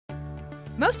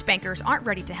Most bankers aren't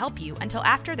ready to help you until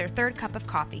after their third cup of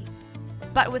coffee.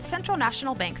 But with Central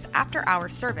National Bank's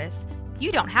after-hours service,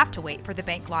 you don't have to wait for the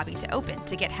bank lobby to open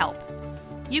to get help.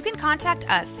 You can contact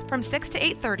us from 6 to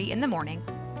 8:30 in the morning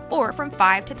or from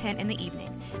 5 to 10 in the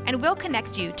evening, and we'll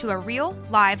connect you to a real,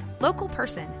 live, local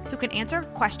person who can answer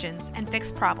questions and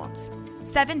fix problems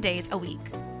 7 days a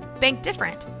week. Bank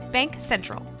different. Bank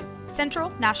Central. Central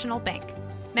National Bank.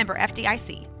 Member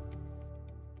FDIC.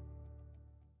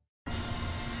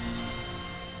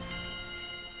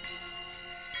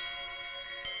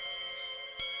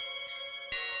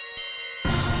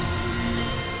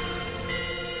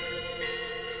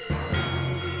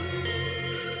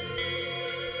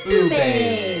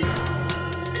 Boobies.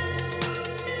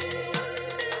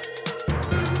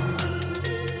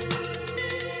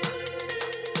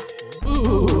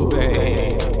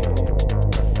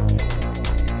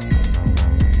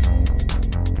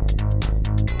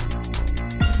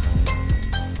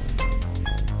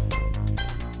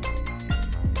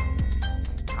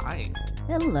 Hi.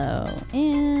 Hello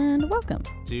and welcome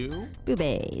To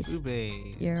Boobies.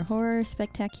 Boobies. Your horror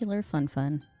spectacular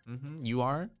fun. You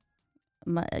are?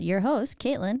 Your host,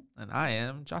 Caitlin, And I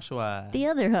am Joshua. the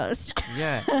other host.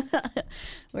 Yes.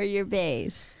 We're your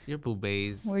bays. Your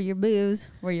boobies. We're your boos.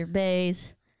 We're your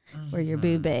bays. We're your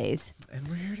boobies. And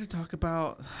we're here to talk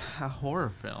about a horror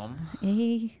film.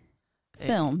 A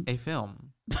film. A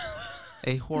film.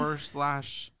 A horror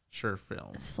slasher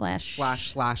film. Slasher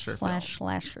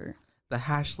Slasher. The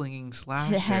hash-slinging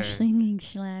slasher. The hash-slinging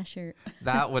slasher.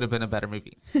 That would have been a better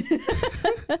movie.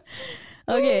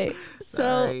 Okay, so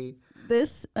Sorry.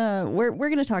 this we're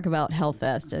gonna talk about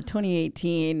Hellfest, a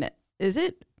 2018. Is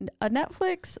it a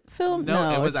Netflix film?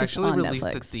 No, it was it's just actually on released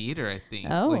Netflix. at theater, I think.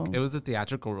 Oh. Like, it was a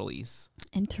theatrical release.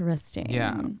 Interesting.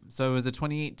 Yeah. So it was a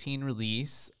 2018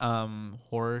 release,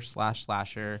 horror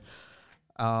slasher.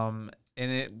 And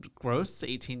it grossed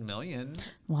 18 million.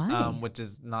 Why? Which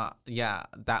is not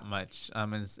that much.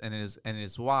 And it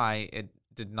is why it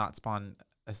did not spawn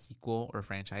a sequel or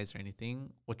franchise or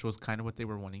anything, which was kind of what they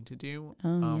were wanting to do. Oh,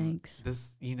 yikes.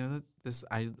 This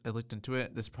I looked into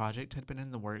it. This project had been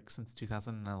in the works since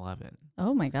 2011.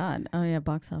 Oh my God. Oh yeah,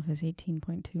 box office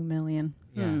 18.2 million.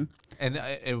 Yeah. And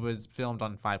it was filmed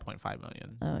on 5.5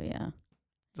 million. Oh yeah.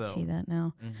 So See that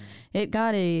now. mhm. It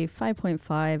got a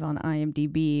 5.5 on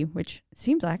IMDb, which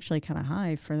seems actually kind of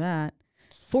high for that.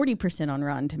 40% on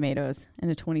Rotten Tomatoes and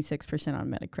a 26% on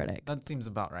Metacritic. That seems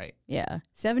about right. Yeah.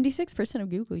 76% of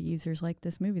Google users like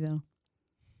this movie though.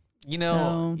 You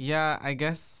know, So- yeah, I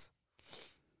guess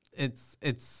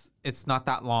it's not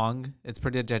that long. It's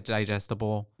pretty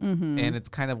digestible, Mm-hmm. and it's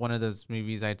kind of one of those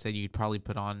movies I'd say you'd probably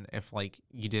put on if like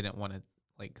you didn't want to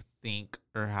like think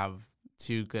or have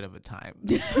too good of a time.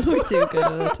 Too good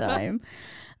of a time.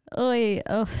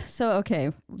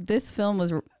 Okay. This film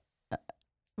was.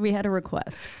 We had a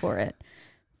request for it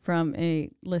from a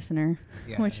listener,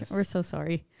 which Yes. we're so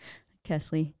sorry,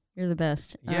 Kesley. You're the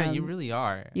best. Yeah, you really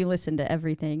are. You listen to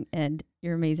everything, and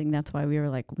you're amazing. That's why we were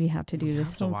like, we have to do We this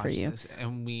have to film for watch you. this,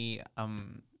 and we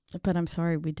But I'm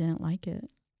sorry, we didn't like it.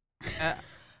 uh,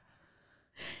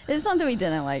 It's not that we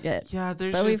didn't like it. yeah,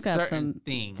 there's But just we've got certain some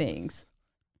things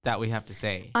that we have to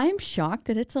say. I'm shocked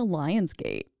that it's a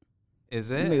Lionsgate. Is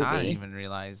it? I movie. didn't even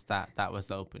realize that was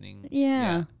the opening.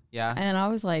 Yeah. Yeah. And I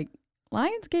was like,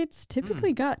 Lionsgate's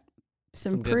typically got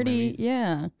some good pretty, movies.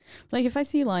 yeah. Like if I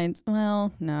see Lions,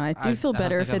 well, no, I do feel I don't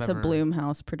better if think it's I've a ever-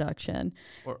 Blumhouse production.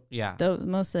 Or yeah. Though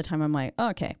most of the time I'm like, oh,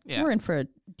 okay, Yeah. we're in for a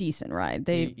decent ride.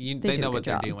 They they do know a what good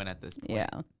job. they're doing at this point.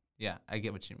 Yeah. Yeah, I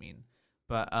get what you mean.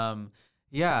 But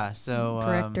yeah, so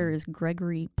Director is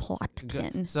Gregory G-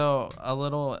 Plotkin. So a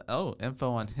little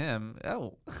info on him.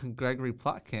 Gregory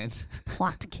Plotkin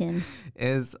Plotkin.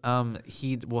 is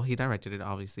he directed it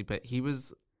obviously, but he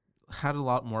had a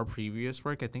lot more previous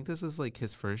work. I think this is like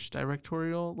his first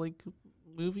directorial like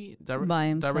movie By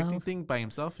himself. directing thing by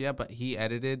himself. Yeah, but he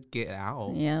edited Get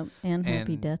Out. Yep. And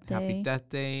Happy Death Day. Happy Death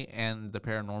Day and the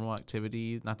Paranormal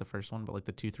Activity, not the first one, but like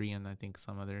the 2, 3, and I think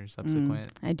some other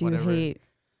subsequent. I do whatever. hate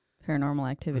Paranormal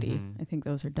Activity. Mhm. I think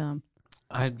those are dumb.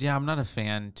 I'm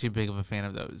not too big of a fan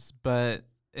of those, but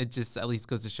it just at least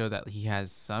goes to show that he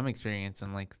has some experience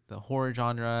in like the horror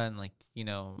genre and like,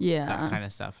 Yeah. that kind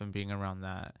of stuff and being around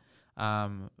that.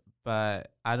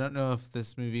 But I don't know if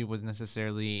this movie was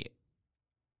necessarily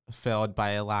failed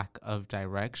by a lack of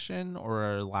direction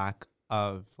or a lack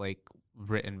of like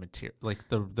written material, like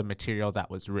the material that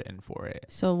was written for it.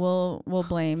 So we'll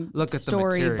blame Look at the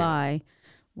story material. by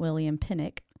William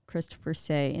Pinnock, Christopher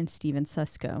Say, and Steven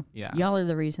Susko. Yeah. Y'all are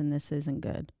the reason this isn't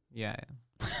good. Yeah.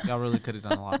 Y'all really could have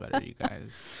done a lot better, you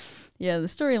guys. Yeah, the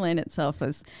storyline itself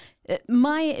was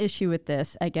my issue with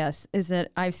this, I guess, is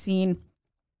that I've seen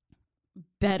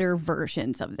better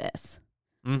versions of this.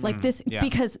 Like this,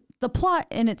 because the plot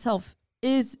in itself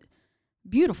is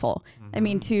beautiful. I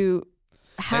mean, to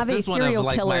have a serial one of,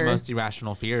 like, killer. my most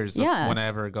irrational fears of when I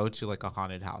ever go to like a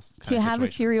haunted house. To have a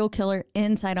serial killer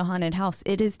inside a haunted house,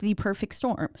 it is the perfect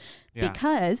storm.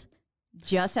 Because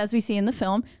just as we see in the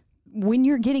film, when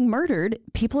you're getting murdered,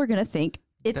 people are going to think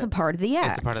it's a part of the act.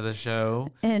 It's a part of the show.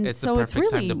 And it's so the it's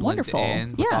perfect really time to wonderful.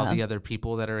 blend in with all the other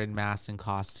people that are in masks and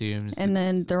costumes. And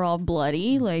then they're all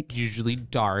bloody, like usually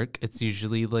dark. It's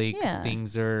usually like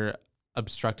things are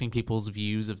obstructing people's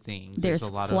views of things. There's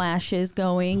a lot flashes of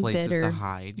going places that are to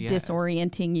hide.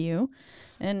 disorienting you.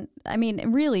 And I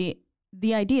mean, really,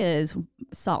 the idea is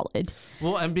solid.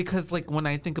 Well, and because like when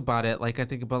I think about it, like I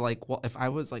think about like, well, if I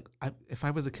was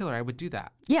a killer, I would do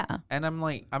that. Yeah. And I'm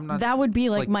not. That would be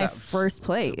like my that, first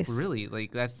place. Really,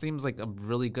 like that seems like a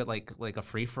really good like a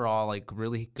free for all, like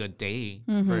really good day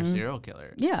for a serial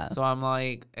killer. Yeah. So I'm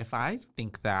like, if I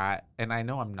think that, and I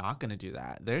know I'm not gonna do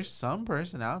that, there's some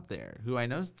person out there who I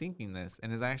know is thinking this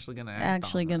and is actually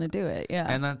gonna do it. Yeah.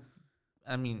 And that's.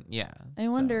 I mean, yeah. I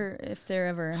wonder if there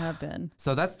ever have been.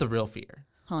 So that's the real fear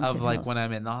haunted of like house. when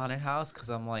I'm in the haunted house, because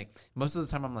I'm like, most of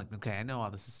the time I'm like, okay, I know all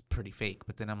this is pretty fake,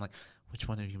 but then I'm like, which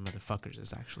one of you motherfuckers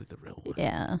is actually the real one?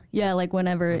 Yeah. Yeah, like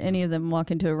whenever any of them walk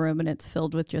into a room and it's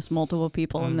filled with just multiple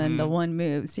people and then the one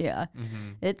moves. Yeah.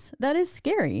 That is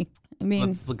scary. I mean,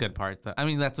 that's the good part. I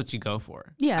mean, that's what you go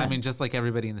for. Yeah. I mean, just like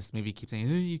everybody in this movie keeps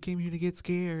saying, oh, you came here to get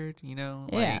scared, you know?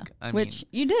 Yeah. Like, Which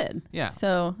you did. Yeah.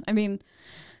 So, I mean,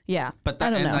 yeah. But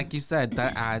that, I don't know. like you said,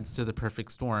 that adds to the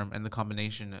perfect storm and the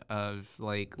combination of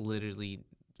like literally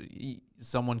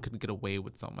someone could get away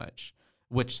with so much,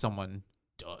 which someone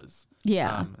does.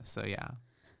 Yeah. So yeah.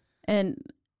 And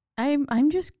I'm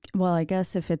just, well, I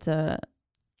guess if it's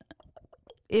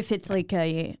like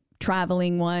a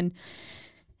traveling one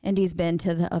and he's been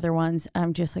to the other ones,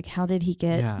 I'm just like, how did he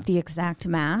get the exact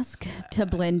mask to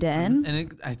blend in?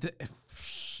 And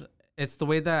it's the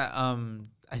way that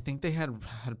I think they had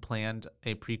planned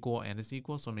a prequel and a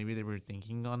sequel, so maybe they were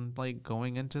thinking on like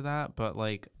going into that, but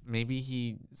like maybe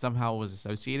he somehow was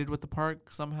associated with the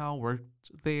park, somehow worked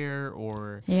there,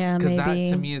 or because that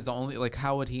to me is the only, like,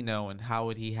 how would he know and how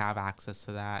would he have access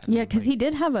to that? Yeah, because he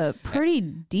did have a pretty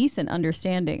decent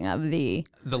understanding of the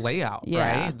layout,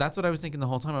 right? That's what I was thinking the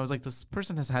whole time. I was like, this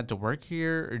person has had to work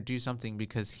here or do something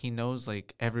because he knows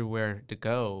like everywhere to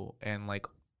go and like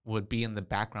would be in the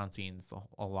background scenes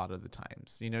a lot of the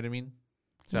times. You know what I mean?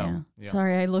 So, yeah.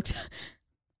 Sorry, I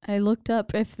looked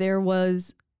up if there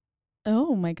was,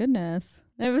 oh my goodness.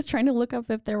 I was trying to look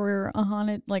up if there were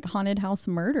haunted house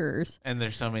murders. And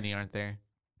there's so many, aren't there?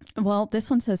 Well, this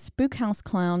one says spook house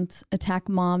clowns attack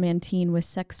mom and teen with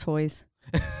sex toys.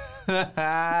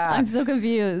 I'm so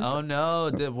confused. Oh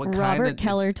no! What Robert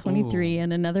Keller, 23,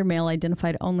 and another male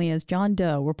identified only as John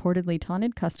Doe reportedly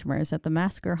taunted customers at the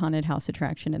Massacre Haunted House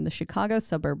attraction in the Chicago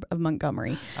suburb of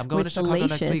Montgomery. I'm going to Chicago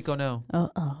next week. Oh no!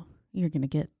 Oh, you're gonna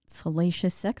get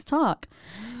salacious sex talk,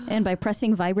 and by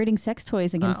pressing vibrating sex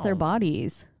toys against their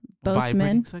bodies. Both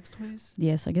vibrating sex toys?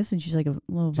 Yes, I guess it's just like a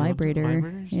little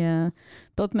vibrator. Yeah.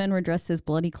 Both men were dressed as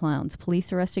bloody clowns.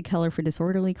 Police arrested Keller for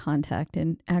disorderly contact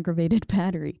and aggravated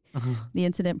battery. The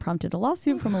incident prompted a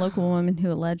lawsuit from a local woman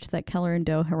who alleged that Keller and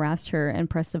Doe harassed her and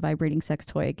pressed a vibrating sex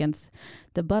toy against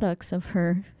the buttocks of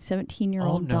her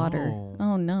 17-year-old daughter.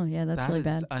 Oh, no. Yeah, that's really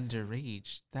bad. That is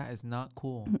underage. That is not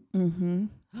cool.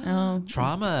 Oh,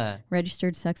 trauma.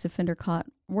 Registered sex offender caught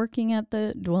working at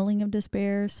the dwelling of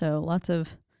despair. So lots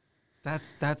of... That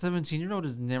 17-year-old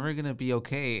is never gonna be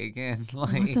okay again.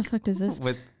 Like, what the fuck does this?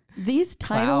 With these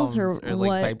titles are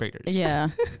what? Like vibrators. Yeah,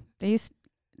 these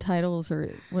titles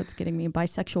are what's getting me.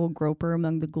 Bisexual groper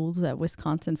among the ghouls at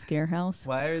Wisconsin scare house.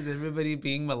 Why is everybody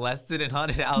being molested in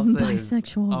haunted houses?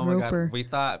 Bisexual groper. My God. We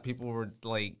thought people were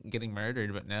like getting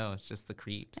murdered, but no, it's just the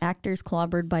creeps. Actors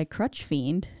clobbered by crutch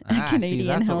fiend at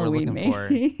Canadian Halloween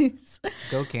maze.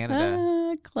 Go Canada.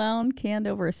 Clown canned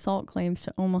over assault claims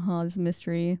to Omaha's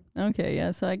mystery. Okay,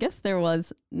 yeah. So I guess there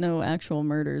was no actual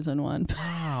murders in one.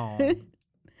 Wow.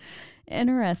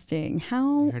 Interesting.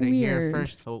 How you heard weird. It here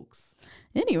first, folks.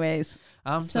 Anyways,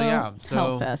 so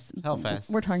Hellfest.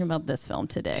 We're talking about this film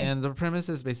today, and the premise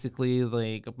is basically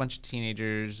like a bunch of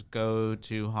teenagers go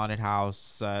to haunted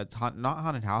house, not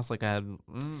haunted house, like a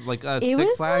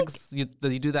Six Flags. Like,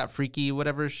 you do that freaky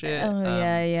whatever shit. Oh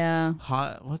yeah.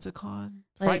 What's it called?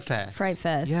 Like, Fright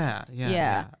Fest. Yeah.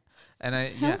 And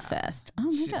Hellfest. Oh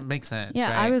my God. Makes sense. Yeah,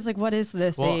 right? I was like, what is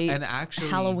this? Well, and actually,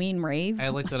 Halloween rave? I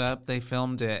looked it up. They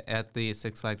filmed it at the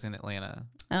Six Flags in Atlanta.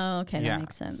 Oh, okay, that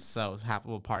makes sense. So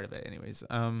part of it, anyways.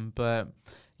 But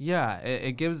yeah,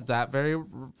 it gives that very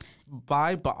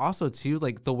vibe, but also too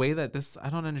like the way that this. I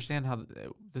don't understand how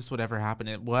this would ever happen.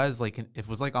 It was like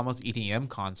almost EDM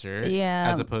concert,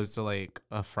 as opposed to like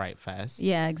a Fright Fest.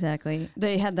 Yeah, exactly.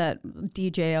 They had that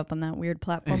DJ up on that weird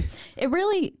platform. It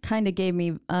really kind of gave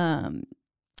me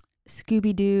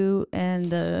Scooby Doo and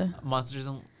the Monsters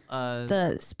and.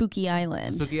 The Spooky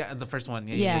Island. The first one.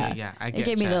 Yeah. It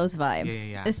gave me those vibes.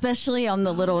 Yeah. Especially on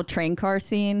the little train car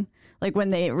scene. Like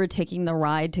when they were taking the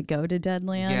ride to go to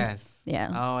Deadland. Yes. Yeah.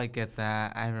 Oh, I get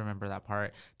that. I remember that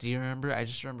part. Do you remember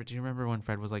when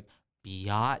Fred was like,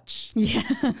 biatch? Yeah.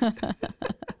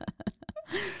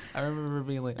 I remember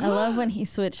being like, I love when he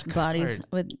switched bodies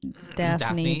with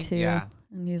Daphne too. Yeah.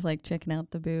 And he's like checking out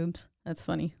the boobs. That's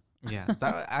funny. Yeah.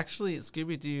 That actually,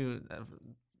 Scooby-Doo,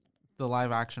 the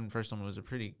live action first one was it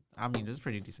was a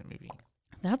pretty decent movie.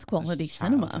 That's quality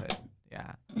cinema.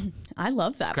 Yeah. I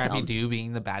love that Scrappy film. Doo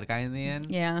being the bad guy in the end.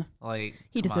 Yeah. Like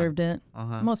he deserved it.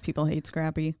 Uh-huh. Most people hate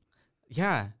Scrappy.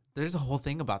 Yeah. There's a whole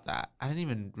thing about that. I didn't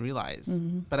even realize.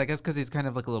 Mm-hmm. But I guess because he's kind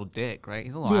of like a little dick, right?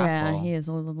 He's a little asshole. Yeah, he is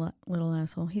a little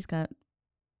asshole. He's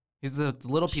the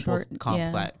little people's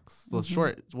complex. The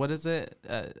short, what is it?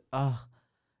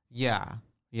 Yeah.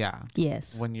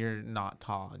 Yes. When you're not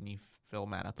tall and you feel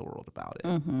mad at the world about it.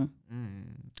 Mm-hmm.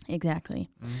 Exactly.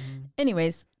 Mm-hmm.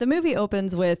 Anyways, the movie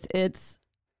opens with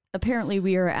apparently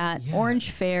we are at Orange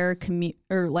Fair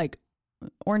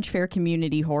Orange Fair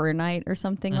Community Horror Night or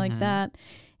something like that,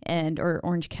 or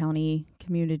Orange County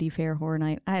Community Fair Horror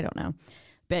Night. I don't know,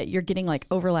 but you're getting like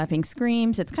overlapping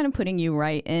screams. It's kind of putting you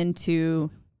right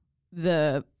into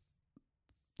you're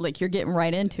getting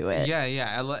right into it. Yeah.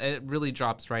 It really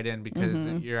drops right in because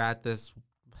you're at this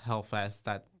Hellfest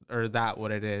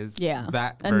what it is. Yeah.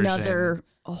 That another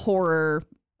horror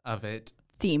of it.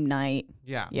 Theme night.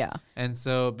 Yeah. Yeah. And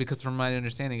so, because from my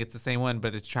understanding, it's the same one,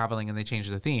 but it's traveling and they change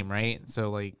the theme, right?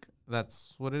 So, like,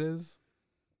 that's what it is?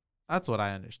 That's what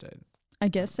I understood. I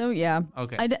guess so, yeah.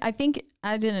 Okay. I think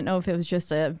I didn't know if it was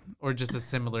just a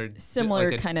similar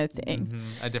kind of thing.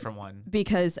 Mm-hmm, a different one.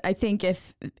 Because I think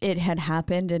if it had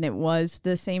happened and it was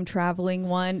the same traveling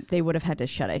one, they would have had to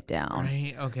shut it down.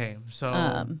 Right. Okay. So,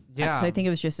 yeah. So I think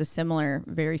it was just a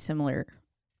very similar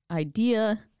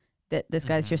idea that this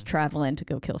guy's just traveling to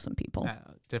go kill some people.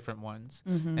 Different ones.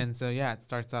 Mm-hmm. And so, yeah, it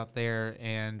starts out there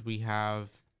and we have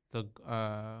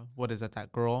what is it,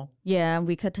 that girl? Yeah,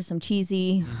 we cut to some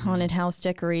cheesy haunted house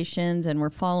decorations and we're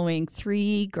following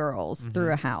 3 girls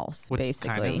through a house, which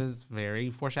basically. Kind of is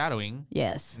very foreshadowing.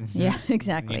 Yes. Yeah,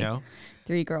 exactly.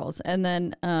 3 girls. And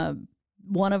then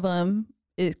one of them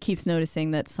keeps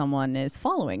noticing that someone is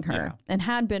following her and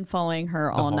had been following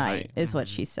her all night, is what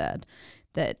she said.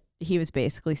 That he was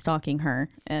basically stalking her,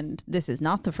 and this is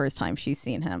not the first time she's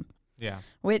seen him. Yeah.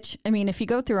 Which, I mean, if you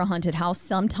go through a haunted house,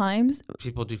 sometimes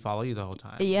people do follow you the whole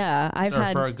time. Yeah, I've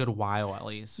had for a good while at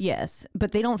least. Yes,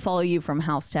 but they don't follow you from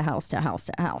house to house to house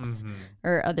to house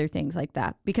or other things like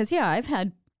that. Because I've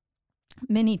had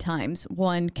many times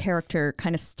one character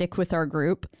kind of stick with our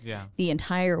group the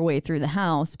entire way through the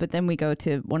house, but then we go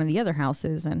to one of the other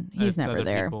houses and he's never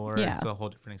there. It's a whole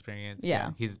different experience.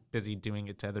 Yeah. He's busy doing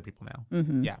it to other people now.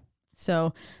 Mm-hmm. Yeah.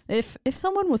 So if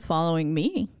someone was following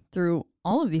me through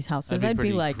all of these houses, I'd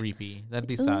be like, creepy. That'd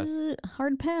be sus.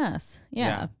 Hard pass.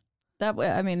 Yeah. That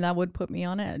would put me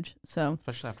on edge. So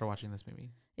especially after watching this movie.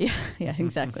 Yeah,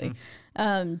 exactly.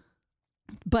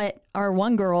 But our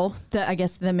one girl, I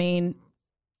guess the main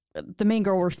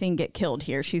girl we're seeing get killed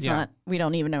here. She's not. We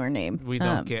don't even know her name. We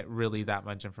don't get really that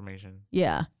much information.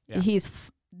 Yeah.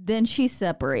 Then she's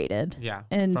separated. Yeah.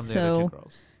 And from the other 2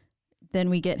 girls. Then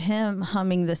we get him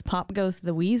humming this "Pop Goes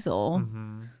the Weasel,"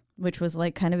 which was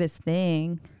like kind of his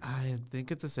thing. I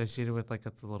think it's associated with like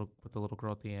the little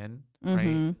girl at the end,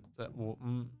 right?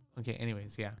 Okay.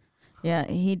 Anyways, yeah. Yeah,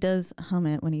 he does hum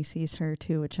it when he sees her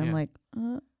too, which I'm like,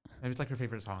 maybe it's like her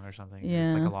favorite song or something. Yeah,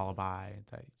 it's like a lullaby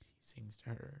that he sings to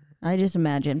her. I just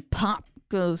imagine "Pop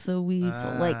Goes the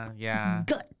Weasel,"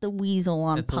 gut the weasel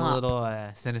on it's Pop. It's a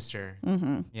little sinister.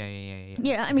 Mm-hmm. Yeah.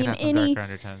 Yeah, I mean,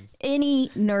 any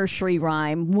nursery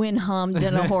rhyme when hummed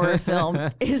in a horror film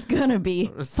is gonna be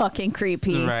fucking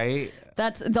creepy, right?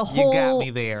 That's the whole. You got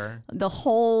me there. The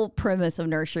whole premise of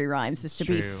nursery rhymes is to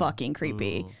be fucking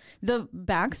creepy. Ooh. The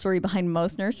backstory behind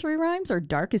most nursery rhymes are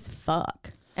dark as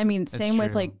fuck. I mean, same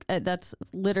with like that's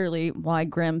literally why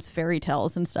Grimm's fairy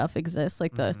tales and stuff exist.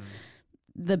 Like the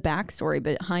backstory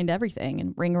behind everything,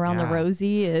 and Ring Around the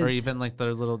Rosie is, or even like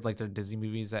their their Disney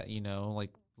movies that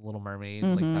like Little Mermaid.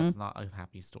 Like that's not a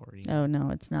happy story. Oh no,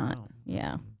 it's not. No.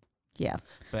 Yeah.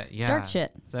 But dark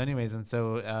shit. So anyways, and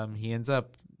so he ends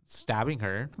up stabbing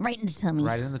her right in the tummy.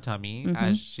 right in the tummy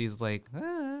as she's like,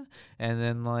 ah. And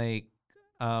then like,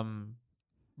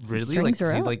 really like,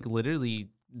 he like literally,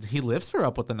 he lifts her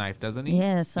up with the knife, doesn't he?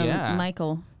 Yeah,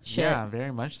 Michael shit. Yeah,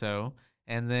 very much so.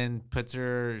 And then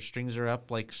strings her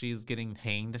up like she's getting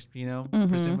hanged, you know,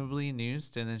 presumably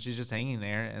noosed, and then she's just hanging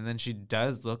there. And then she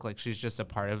does look like she's just a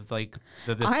part of like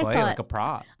the display, like a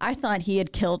prop. I thought he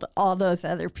had killed all those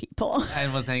other people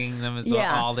and was hanging them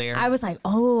all there. I was like,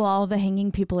 oh, all the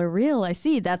hanging people are real. I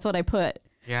see. That's what I put.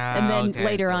 Yeah. And then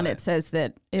later on it says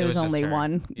that it was only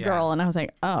one girl. And I was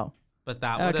like, oh. But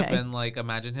that would have been like,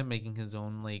 imagine him making his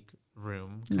own like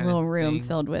room. Little room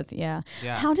filled with, yeah.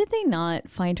 How did they not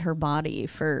find her body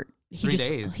for 3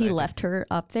 days? He left her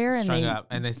up there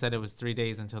and they said it was 3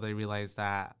 days until they realized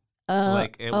that.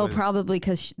 Probably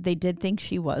because they did think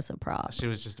she was a prop. She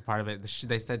was just a part of it.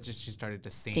 They said she started to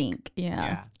stink.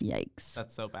 Yeah. Yikes.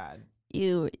 That's so bad.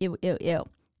 Ew.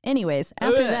 Anyways,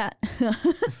 after that,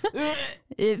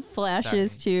 it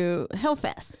flashes to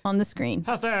Hellfest on the screen.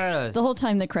 Hellfest. The whole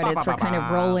time the credits were kind of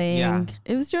rolling. Yeah.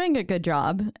 It was doing a good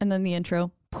job. And then the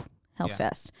intro,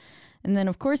 Hellfest. Yeah. And then,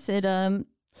 of course, it...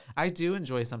 I do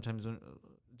enjoy sometimes,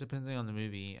 depending on the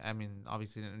movie. I mean,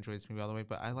 obviously I didn't enjoy this movie all the way,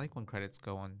 but I like when credits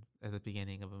go on at the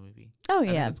beginning of a movie. Oh,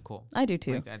 yeah. It's cool. I do,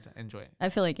 too. Like, I enjoy it. I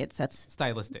feel like it sets...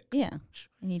 Stylistic. Yeah.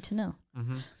 I need to know.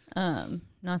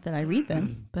 Not that I read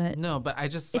them, but no, but I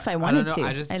just if I wanted to,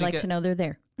 I'd like to know they're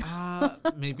there.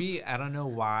 Maybe I don't know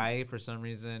why. For some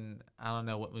reason, I don't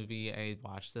know what movie I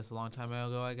watched this a long time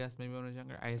ago. I guess maybe when I was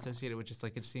younger, I associate it with just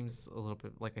like it seems a little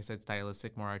bit like I said,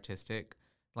 stylistic, more artistic,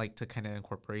 like to kind of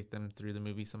incorporate them through the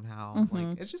movie somehow.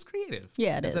 Like it's just creative.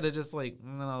 Yeah, it Instead is. of just like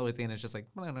all the way at the end, it's just like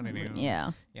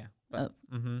yeah, but,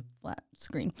 flat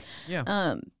screen.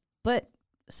 Yeah, but.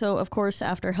 So, of course,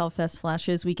 after Hellfest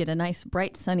flashes, we get a nice,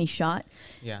 bright, sunny shot.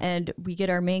 Yeah. And we get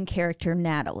our main character,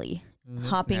 Natalie,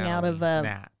 hopping out of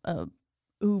a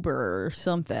Uber or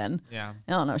something. Yeah.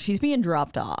 I don't know. She's being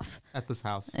dropped off. At this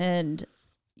house. And,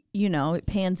 you know, it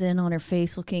pans in on her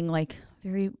face looking like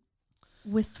very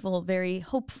wistful, very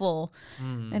hopeful.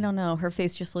 I don't know. Her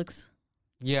face just looks...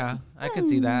 Yeah, I could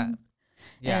see that.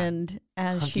 Yeah. And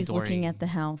as she's looking at the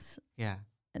house... Yeah.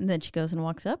 And then she goes and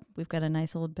walks up. We've got a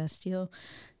nice old Bastille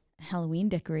Halloween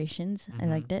decorations. I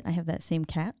liked it. I have that same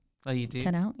cat. Oh, you do?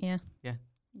 Cut out, yeah. Yeah.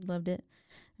 Loved it.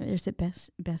 There's a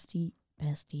Bastille.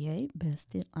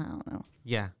 I don't know.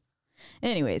 Yeah.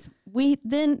 Anyways, we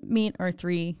then meet our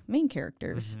three main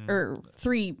characters, or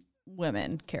three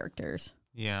women characters.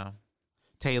 Yeah.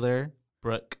 Taylor,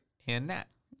 Brooke, and Nat.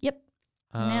 Yep.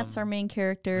 Nat's our main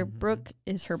character. Brooke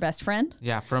is her best friend.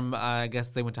 Yeah, from I guess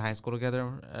they went to high school together.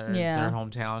 Yeah, it's their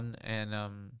hometown,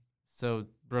 and so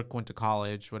Brooke went to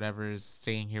college. Whatever, is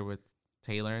staying here with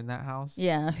Taylor in that house.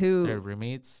 Yeah, who they're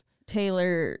roommates.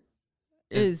 Taylor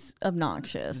is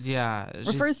obnoxious. Yeah,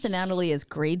 refers to Natalie as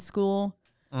grade school,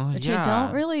 which I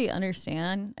don't really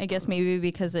understand. I guess maybe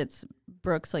because it's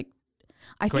Brooke's like.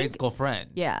 Grade school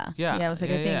friend. Yeah. I was like,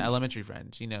 I think elementary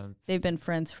friend. You know, they've been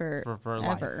friends for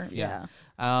life. Yeah.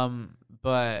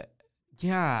 But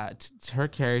yeah, her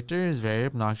character is very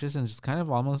obnoxious and just kind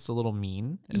of almost a little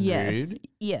mean and rude.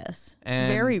 Yes.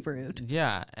 And very rude.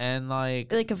 Yeah, and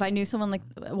like if I knew someone like,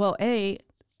 well, A,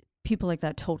 people like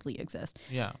that totally exist.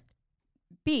 Yeah.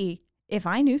 B, if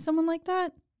I knew someone like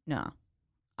that, no,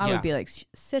 I would be like,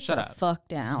 shut the fuck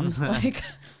down. Like,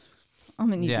 I'm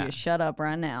gonna need you to shut up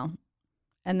right now.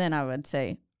 And then I would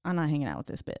say, I'm not hanging out with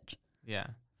this bitch. Yeah.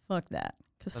 Fuck that.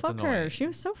 Because fuck annoying. Her. She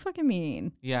was so fucking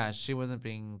mean. Yeah, she wasn't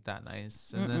being that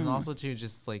nice. And then also, too,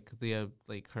 just like the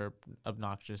her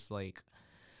obnoxious, like.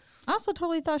 I also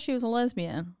totally thought she was a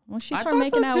lesbian. When she started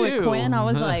making out with Quinn, I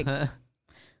was like.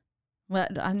 Well,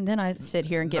 and then I sit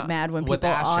here and get mad when people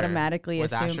automatically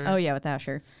assume. Asher? Oh, yeah, with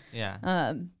Asher.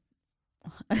 Yeah.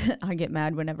 I get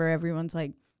mad whenever everyone's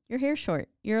like, your hair's short.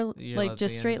 You're like lesbian.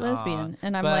 Just straight lesbian.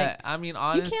 And I'm like, I mean,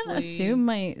 honestly, you can't assume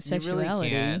my sexuality. You really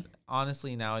can't,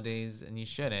 honestly, nowadays, and you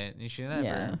shouldn't. You should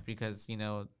never, because, you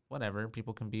know, whatever.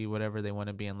 People can be whatever they want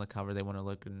to be and look however they want to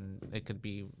look, and it could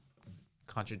be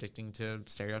contradicting to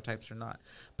stereotypes or not.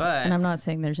 And I'm not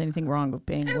saying there's anything wrong with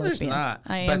being a lesbian. There's not.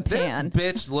 I am pan.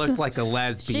 This bitch looked like a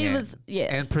lesbian. She was,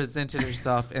 yes. And presented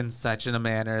herself in such a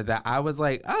manner that I was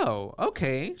like, oh,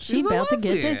 okay. She's about to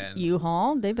get the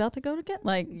U-Haul. They about to go to get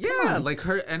like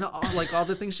her and all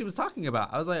the things she was talking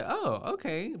about. I was like, oh,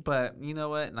 okay. But you know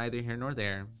what? Neither here nor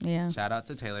there. Yeah. Shout out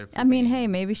to Taylor. I mean, hey,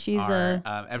 maybe she's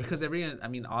because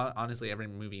honestly, every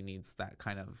movie needs that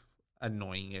kind of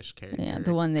annoying-ish character. Yeah,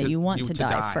 the one that you want to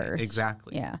die first.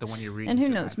 Exactly. Yeah. The one you're reading. And who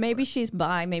knows? Maybe she's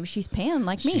bi. Maybe she's pan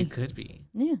like me. She could be.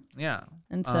 Yeah. Yeah.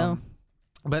 And so.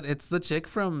 But it's the chick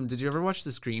from. Did you ever watch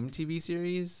the Scream TV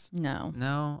series? No.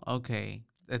 No. Okay.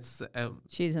 It's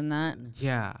She's in that.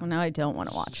 yeah. Well, now I don't want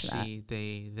to watch that. She,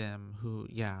 they, them, who,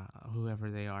 yeah, whoever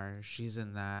they are. She's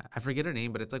in that. I forget her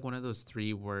name, but it's like one of those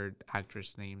 3-word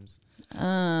actress names.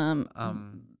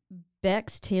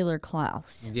 Bex Taylor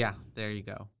Klaus. Yeah, there you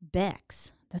go.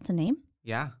 Bex. That's a name?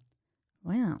 Yeah,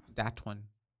 Wow. that one.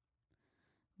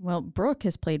 Well, Brooke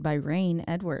is played by Rain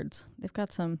Edwards. They've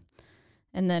got some.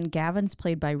 And then Gavin's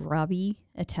played by Robbie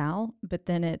Attal, but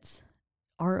then it's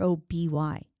Roby.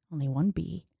 Only one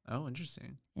B. Oh,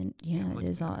 interesting. And Yeah, I'm it looking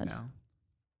is at odd. now.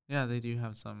 Yeah, they do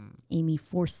have some. Amy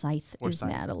Forsyth is Forsyth.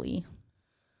 Natalie.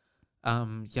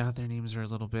 Yeah, their names are a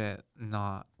little bit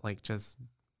not like just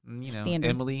Standard.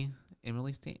 Emily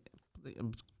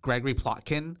Gregory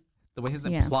Plotkin. The way his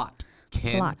name Yeah. Plotkin.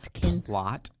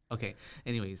 Plotkin. Okay.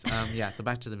 Anyways, yeah. So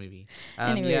back to the movie.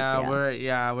 Anyways,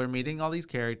 yeah. We're meeting all these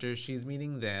characters. She's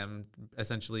meeting them.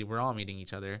 Essentially, we're all meeting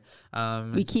each other.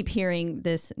 We keep hearing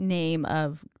this name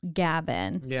of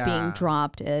Gavin being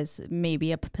dropped as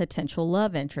maybe a potential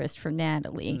love interest for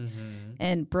Natalie. Mm-hmm.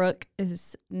 And Brooke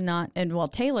is not, and well,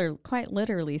 Taylor quite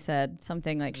literally said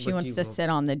something like she wants to sit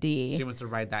on the D. She wants to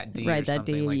ride that D. Ride or that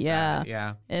something D, like yeah. That.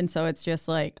 Yeah. And so it's just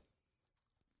like,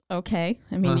 okay.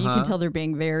 I mean, you can tell they're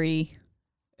being very...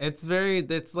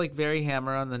 It's like very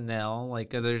hammer on the nail.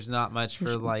 Like there's not much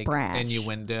for like brash.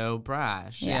 innuendo.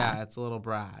 Brash. Yeah, it's a little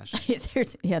brash.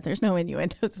 there's no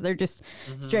innuendos. They're just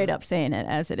straight up saying it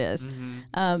as it is.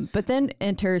 But then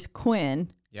enters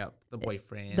Quinn. Yep, the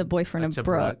boyfriend. The boyfriend of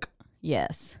Brooke.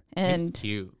 Yes. And he's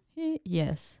cute.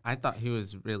 Yes. I thought he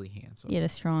was really handsome. He had a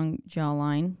strong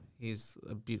jawline. He's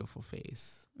a beautiful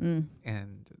face Mm.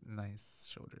 and nice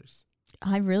shoulders.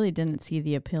 I really didn't see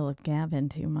the appeal of Gavin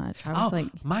too much. I was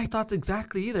like, my thoughts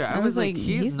exactly either. I I was was like, like,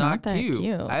 he's not that cute.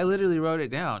 cute. I literally wrote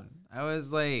it down. I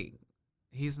was like,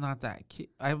 he's not that cute.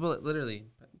 I will literally.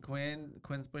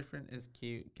 Quinn's boyfriend is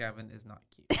cute. Gavin is not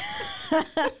cute.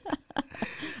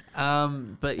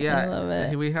 But yeah, I love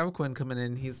it. we have Quinn coming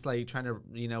in. He's like trying to,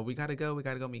 we gotta go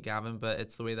meet Gavin. But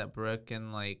it's the way that Brooke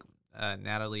and like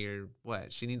Natalie or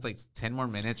what she needs like 10 more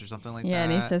minutes or something like that. yeah,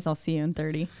 and he says, I'll see you in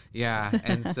 30. Yeah,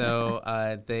 and so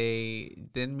they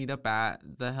then meet up at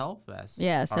the Hellfest.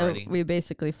 Yeah, so already. we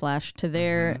basically flash to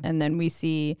there, and then we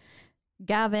see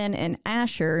Gavin and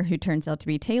Asher, who turns out to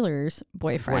be Taylor's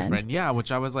boyfriend. Yeah,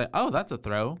 which I was like, oh, that's a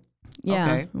throw. Yeah,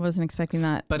 okay. wasn't expecting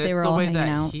that. But they it's were the all way hanging that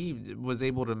out. he was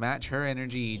able to match her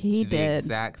energy He the did.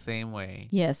 exact same way.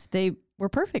 Yes, they were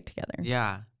perfect together.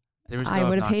 Yeah. They were so I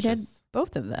would have hated obnoxious.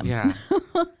 both of them. Yeah.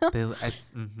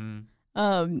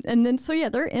 And then so yeah,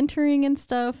 they're entering and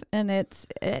stuff, and it's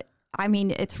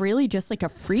really just like a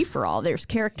free for all. There's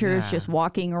characters Yeah. just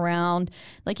walking around.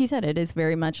 Like you said, it is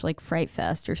very much like Fright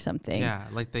Fest or something. Yeah,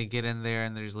 like they get in there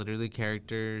and there's literally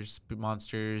characters,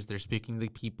 monsters. They're speaking to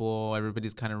people.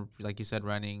 Everybody's kind of like you said,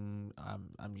 running.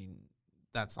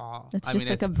 That's all. It's I just mean,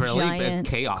 like it's a really, giant it's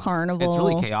chaos. carnival. It's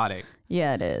really chaotic.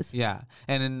 Yeah, it is. Yeah,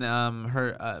 and then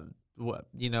her,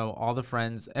 all the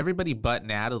friends, everybody but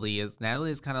Natalie is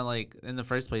kind of like in the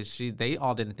first place. They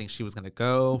all didn't think she was gonna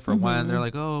go. For one, they're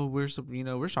like, oh, we're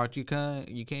shocked you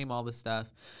came, all this stuff,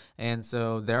 and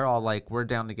so they're all like, we're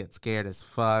down to get scared as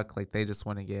fuck. Like they just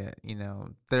want to get,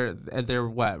 they're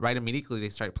what right immediately they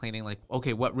start planning like,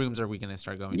 okay, what rooms are we gonna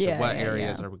start going to? What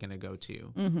areas are we gonna go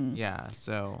to? Yeah,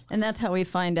 so and that's how we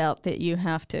find out that you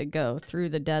have to go through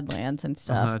the Deadlands and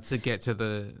stuff to get to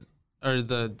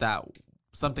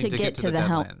something to get to the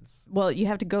Hell. Deadlands. Well, you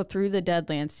have to go through the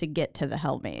Deadlands to get to the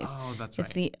Hell Maze. Oh, that's right.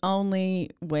 It's the only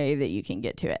way that you can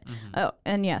get to it. Oh,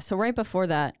 and yeah, so right before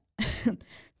that,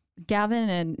 Gavin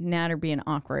and Nat are being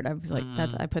awkward. I was like,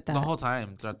 I put that the whole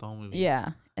time throughout the whole movie.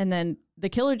 Yeah, and then the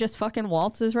killer just fucking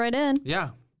waltzes right in. Yeah.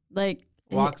 Like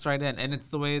Walks right in. And it's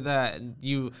the way that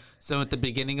so at the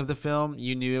beginning of the film,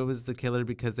 you knew it was the killer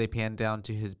because they panned down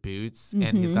to his boots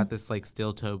and he's got this like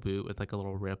steel toe boot with like a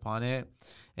little rip on it.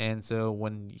 And so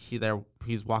when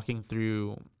he's walking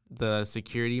through the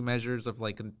security measures of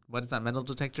like, what is that, metal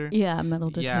detector? Yeah, metal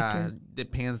detector. Yeah,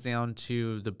 it pans down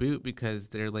to the boot because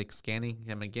they're like scanning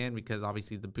him again because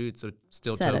obviously the boot's a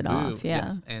steel toe boot. Off, yeah.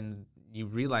 Yes. And you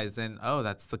realize then, oh,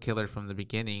 that's the killer from the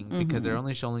beginning because they're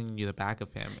only showing you the back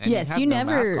of him. And yes, he has no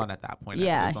mask on at that point.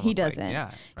 Yeah, he doesn't. Like,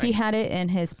 yeah, right. He had it in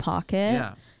his pocket.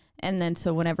 Yeah. And then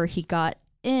so whenever he got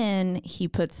in, he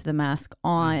puts the mask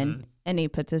on and he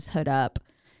puts his hood up.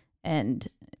 And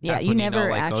yeah, That's you when never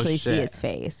like, actually oh, see his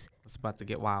face. It's about to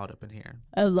get wild up in here.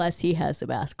 Unless he has the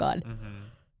mask on.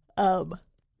 But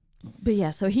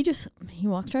yeah, so he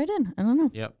walks right in. I don't know.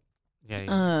 Yep.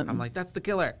 Yeah. I'm like, that's the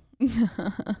killer.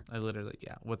 I literally,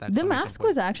 with that. The mask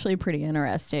was actually pretty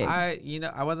interesting.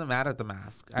 I wasn't mad at the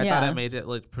mask. I thought it made it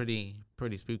look pretty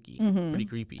spooky, pretty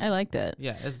creepy. I liked it.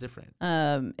 Yeah, it's different.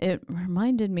 It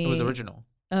reminded me. It was original.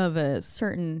 Of a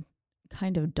certain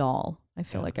kind of doll I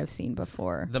feel like I've seen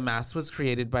before. The mask was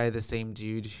created by the same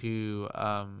dude who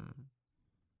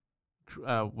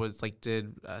was like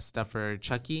did stuff for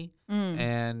Chucky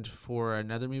and for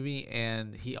another movie,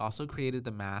 and he also created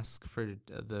the mask for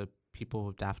the people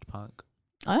of Daft Punk.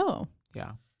 Oh,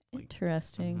 yeah,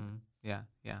 interesting. Yeah.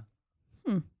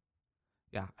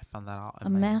 Yeah, I found that out. A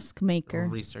mask maker.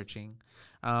 Researching.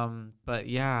 But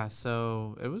yeah,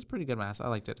 so it was a pretty good mask. I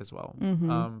liked it as well.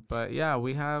 But yeah,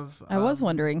 we have. I was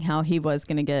wondering how he was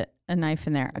going to get a knife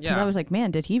in there, because I was like,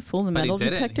 man, did he fool the metal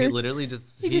detector? He literally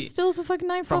just. He just steals a fucking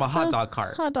knife from off a hot dog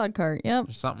cart. Hot dog cart, yep.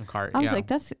 Or something cart. I was like,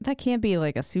 that can't be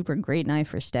like a super great knife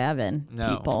for stabbing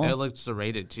people. It looked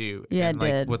serrated too. Yeah, and it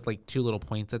did. With like 2 little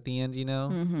points at the end,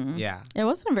 Yeah. It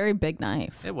wasn't a very big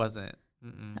knife. It wasn't.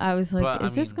 I was like,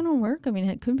 is this going to work? I mean,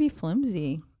 it could be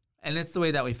flimsy. And it's the way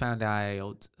that we find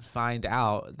out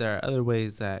there are other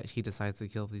ways that he decides to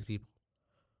kill these people.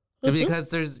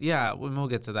 Because we'll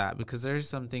get to that, because there's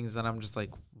some things that I'm just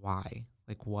like, why?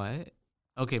 Like, what?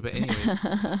 Okay, but anyways,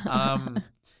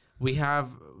 we have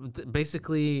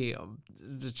basically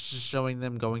just showing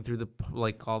them going through the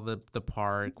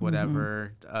park,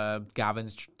 whatever.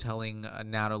 Gavin's telling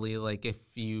Natalie, like, if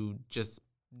you just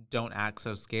don't act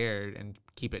so scared and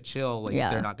keep it chill, like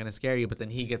they're not going to scare you, but then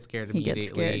he gets scared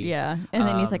immediately. And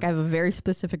then he's like, I have a very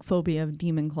specific phobia of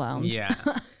demon clowns.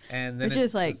 And then which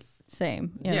is like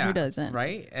same. Who doesn't?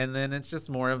 Right? And then it's just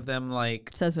more of them,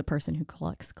 like, says the person who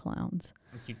collects clowns.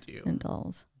 You do. And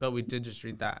dolls. But we did just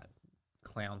read that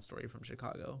clown story from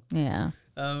Chicago. Yeah.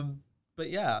 But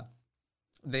yeah,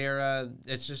 they're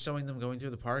it's just showing them going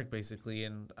through the park basically,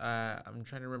 and I'm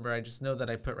trying to remember. I just know that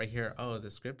I put right here,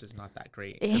 the script is not that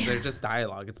great, because they're just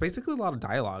dialogue. It's basically a lot of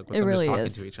dialogue with them really just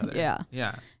talking to each other.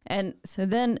 Yeah. And so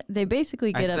then they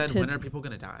basically get up to, when are people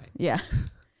gonna die? Yeah.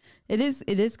 It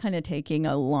is kind of taking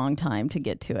a long time to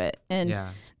get to it, and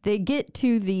they get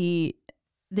to the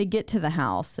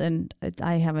house, and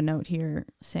I have a note here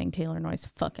saying Taylor annoys the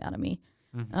fuck out of me.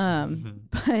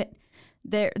 But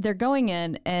they're going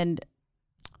in, and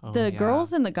the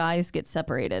girls and the guys get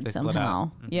separated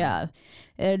somehow. Yeah.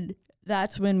 And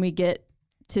that's when we get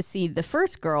to see the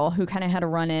first girl who kind of had a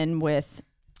run in with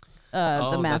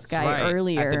the masked guy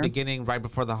earlier. At the beginning, right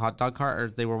before the hot dog cart,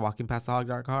 or they were walking past the hot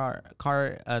dog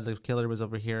cart, the killer was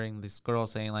overhearing this girl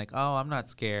saying like, "Oh, I'm not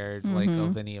scared like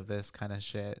of any of this kind of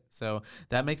shit." So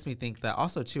that makes me think that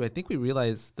also too, I think we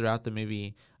realized throughout the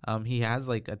movie, he has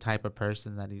like a type of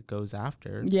person that he goes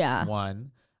after. Yeah. One.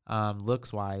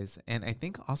 Looks wise, and I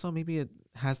think also maybe it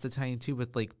has to tie in too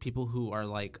with like people who are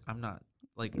like, I'm not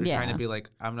like, they're trying to be like,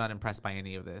 I'm not impressed by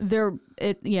any of this.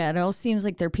 It all seems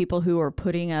like they're people who are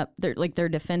putting up their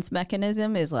defense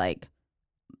mechanism is like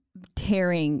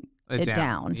tearing it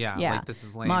down. Yeah. Like, this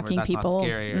is lame, mocking or that's people. Not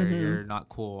scary, or you're not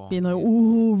cool. Being like,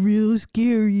 ooh, real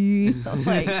scary,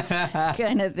 like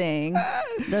kind of thing.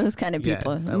 Those kind of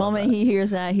people. Yes, the moment he hears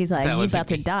that, he's like, you about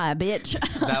to die, bitch.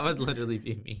 That would literally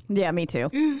be me. Yeah, me too.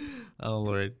 Oh,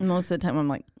 Lord. Most of the time I'm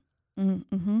like,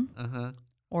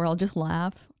 or I'll just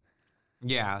laugh.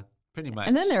 Yeah, pretty much.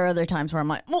 And then there are other times where I'm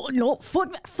like, oh, no,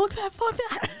 fuck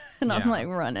that. And I'm like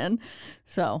running.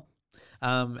 So.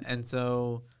 And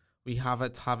so we have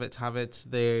it.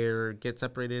 They get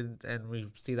separated, and we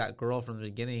see that girl from the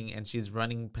beginning, and she's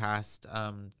running past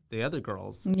the other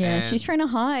girls. Yeah, she's trying to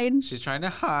hide. And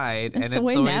it's the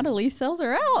way Natalie sells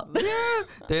her out.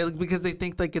 Yeah, because they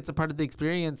think like it's a part of the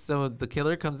experience. So the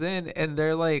killer comes in, and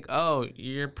they're like, "Oh,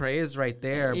 your prey is right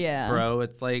there, bro."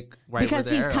 It's like right because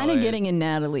he's kind of getting in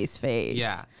Natalie's face.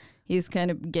 Yeah, he's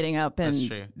kind of getting up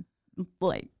and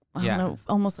like. I don't know,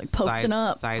 almost like posting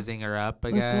up. Sizing her up,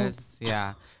 I guess.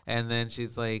 Yeah. And then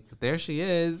she's like, there she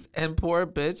is. And poor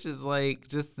bitch is like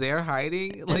just there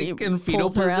hiding, like in fetal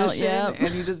position.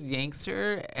 And he just yanks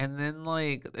her. And then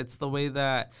like, it's the way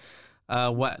that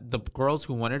the girls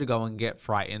who wanted to go and get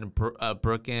frightened,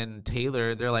 Brooke and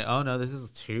Taylor, they're like, oh no, this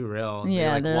is too real.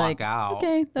 And they walk out.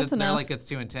 Okay, that's enough. They're like, it's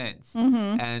too intense.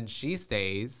 And she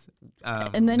stays.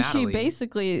 And then Natalie, she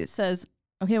basically says,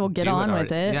 okay, well, get on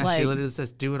with it. Yeah, she literally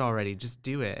says, do it already. Just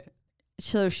do it.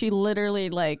 So she literally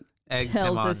like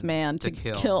tells this man to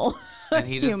kill and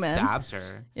he just stabs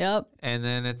her. Yep. And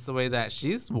then it's the way that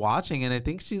she's watching, and I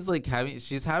think she's like having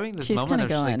this moment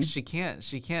of like, she can't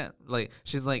like,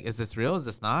 she's like, is this real? Is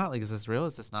this not? Like, is this real?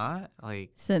 Is this not? Like,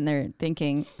 sitting there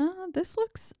thinking, this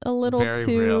looks a little very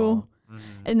too real.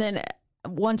 And then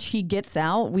once she gets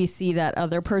out, we see that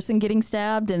other person getting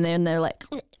stabbed, and then they're like,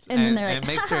 and then they're like, it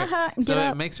makes her, so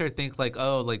it makes her think like,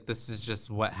 oh, like this is just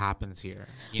what happens here.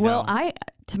 You well, know?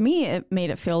 to me, it made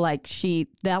it feel like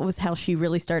that was how she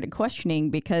really started questioning,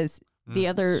 because the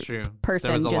other person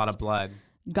there was a just lot of blood,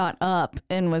 got up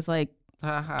and was like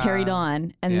carried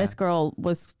on, and this girl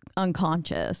was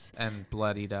unconscious and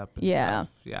bloodied up. And stuff.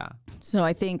 Yeah. So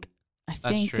I think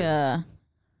I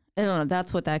don't know.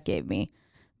 That's what that gave me,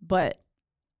 but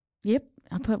yep.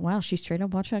 I put, wow, she straight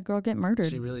up watched that girl get murdered.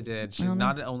 She really did. She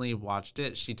not only watched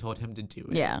it, she told him to do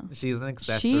it. Yeah. She's an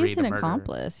accessory. She's an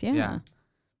accomplice. Yeah.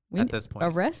 At this point.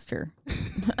 Arrest her.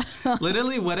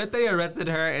 Literally, what if they arrested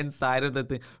her inside of the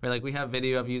thing? Or like, we have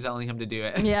video of you telling him to do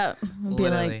it. Yeah. Be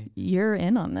like, you're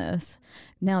in on this.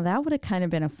 Now, that would have kind of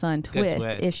been a fun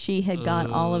twist if she had got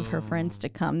all of her friends to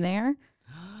come there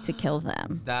to kill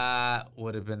them. That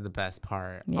would have been the best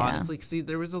part. Yeah. Honestly, see,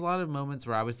 there was a lot of moments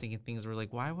where I was thinking things were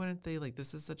like, why wouldn't they, like,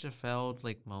 this is such a failed,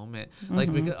 like, moment.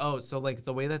 Like, we could, so, like,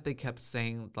 the way that they kept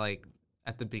saying, like,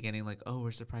 at the beginning, like, oh,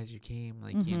 we're surprised you came,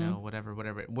 like, you know, whatever,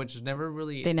 which never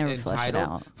really they never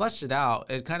fleshed it out.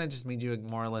 It kind of just made you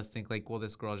more or less think, like, well,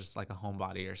 this girl is just like a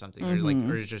homebody or something, or like,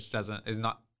 or just is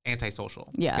not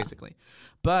antisocial, basically.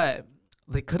 But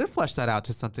they could have fleshed that out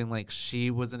to something like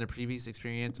she was in a previous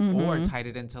experience, or tied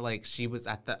it into like she was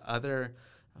at the other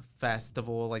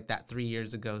festival like that 3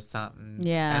 years ago, something.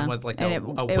 Yeah, and was like it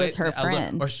was her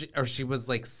friend, or she was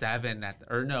like 7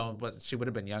 but she would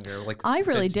have been younger. Like I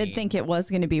really 15. did think it was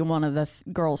going to be one of the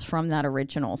girls from that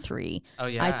original 3. Oh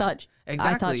yeah, I thought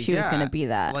she was going to be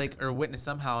that, like, or witness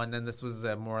somehow, and then this was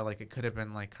more like it could have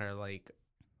been like her, like,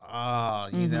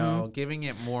 you know, giving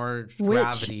it more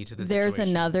gravity to the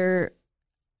situation.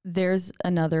 There's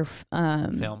another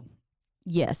film.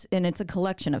 Yes, and it's a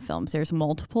collection of films. There's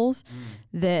multiples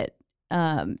that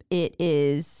has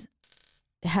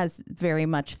very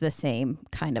much the same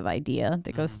kind of idea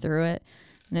that goes through it,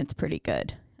 and it's pretty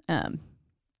good.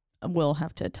 We'll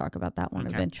have to talk about that one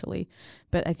eventually,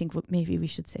 but I think maybe we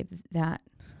should save that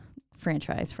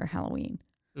franchise for Halloween.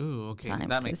 Ooh, okay,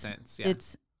 that makes sense. Yeah,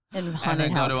 it's in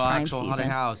haunted house, go to an actual season.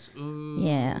 Haunted house. Ooh,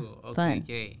 yeah, okay, fun.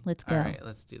 Yay. Let's go. All right,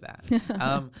 let's do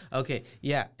that. Okay,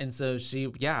 yeah, and so she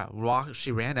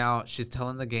ran out. She's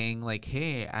telling the gang like,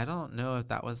 "Hey, I don't know if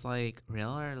that was like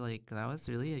real or like that was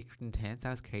really like intense.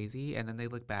 That was crazy." And then they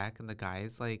look back, and the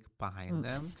guy's like behind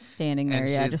them, standing there,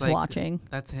 just like, watching.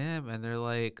 That's him, and they're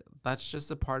like, "That's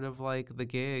just a part of like the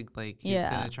gig. Like he's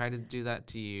gonna try to do that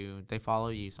to you. They follow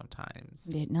you sometimes."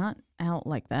 Not out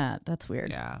like that. That's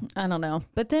weird. Yeah, I don't know,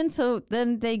 but then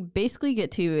they basically get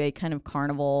to a kind of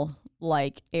carnival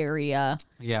like area.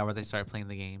 Yeah, where they start playing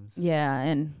the games. Yeah,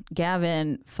 and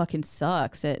Gavin fucking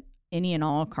sucks at any and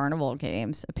all carnival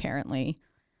games, apparently.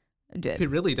 He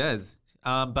really does.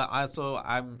 But also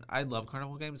I love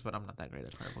carnival games, but I'm not that great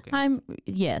at carnival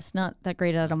games. Not that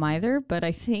great at them either, but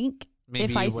I think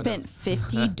maybe if I spent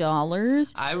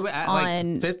 $50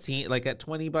 like 15, like at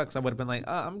 $20, I would have been like,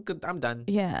 oh, I'm good, I'm done.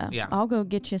 Yeah. I'll go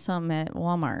get you something at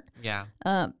Walmart. Yeah.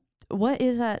 What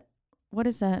is that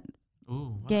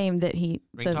game that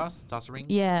ring toss? Toss a ring?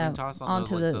 Yeah. Ring toss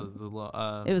onto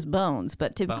it was Bones,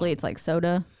 but typically it's like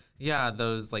soda. Yeah,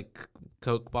 those like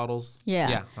Coke bottles.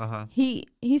 Yeah. Yeah.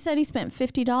 He said he spent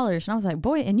 $50, and I was like,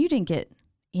 boy, and you didn't get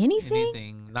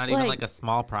anything? Not even like a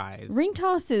small prize. Ring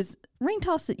toss,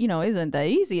 isn't the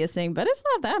easiest thing, but it's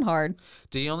not that hard.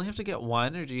 Do you only have to get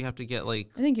one, or do you have to get like?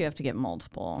 I think you have to get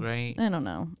multiple. Right. I don't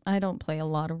know. I don't play a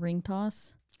lot of ring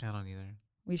toss. I don't either.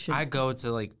 We should. I go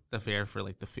to like the fair for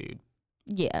like the food.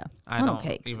 Yeah, funnel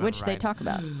cakes, which they talk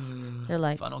about. They're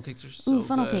like, funnel cakes are so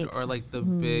funnel good. Cakes. Or like the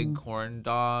big corn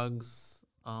dogs.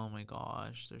 Oh my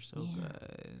gosh, they're so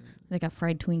good. They got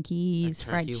fried Twinkies,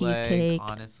 fried Leg, cheesecake.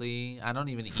 honestly, I don't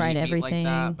even fried eat everything meat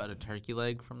like that, but a turkey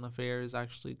leg from the fair is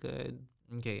actually good.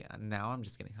 Okay, now I'm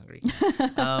just getting hungry.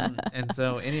 And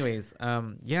so, anyways,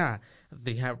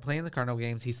 they have playing the carnival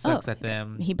games. He sucks at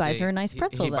them. He buys her a nice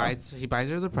pretzel. He buys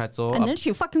her the pretzel, and then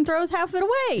she fucking throws half it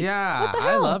away. Yeah, what the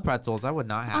hell? I love pretzels. I would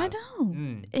not have. I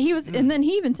know. He was, and then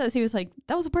he even says he was like,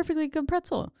 "That was a perfectly good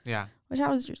pretzel." Yeah, which I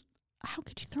was just, how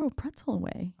could you throw a pretzel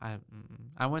away?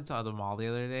 I went to the mall the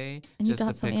other day and just you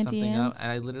got to pick something up,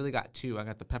 and I I literally got 2. I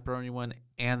got the pepperoni one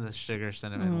and the sugar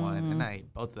cinnamon one, and I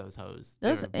ate both of those hoes.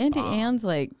 Those Auntie Anne's,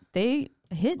 like, they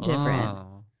hit different.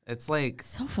 It's like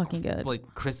so fucking good, like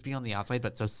crispy on the outside,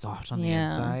 but so soft on the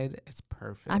inside. It's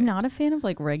perfect. I'm not a fan of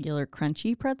like regular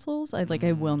crunchy pretzels. I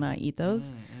will not eat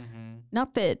those.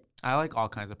 Not that I like all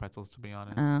kinds of pretzels, to be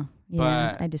honest.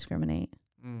 I discriminate.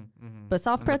 But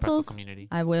soft pretzels,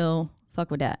 I will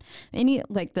fuck with that. Any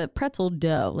like the pretzel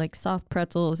dough, like soft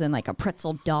pretzels and like a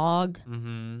pretzel dog.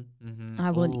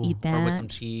 I would eat that. Or with some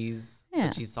cheese, Yeah.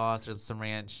 the cheese sauce or some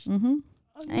ranch.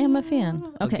 I am a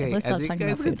fan. Okay, let's as stop you talking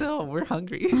guys about can food. tell, we're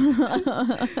hungry.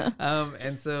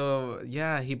 And so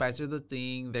yeah, he buys her the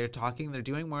thing. They're talking. They're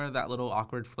doing more of that little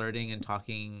awkward flirting and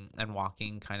talking and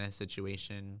walking kind of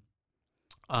situation.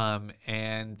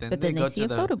 And then they go see to a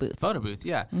the photo booth. Photo booth,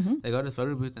 yeah. They go to the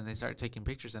photo booth and they start taking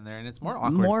pictures in there, and it's more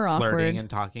awkward, More awkward. flirting and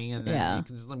talking. And then Yeah.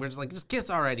 we're just like, just kiss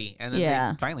already. And then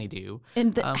Yeah. they finally do.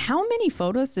 And how many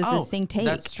photos does this thing take?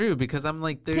 That's true, because I'm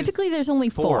like, Typically, there's only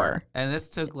four. and this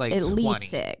took like At 20.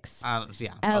 least six.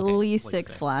 Yeah, At okay, least like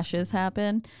six flashes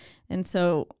happen. And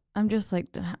so I'm just like,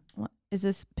 what, is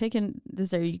this picking?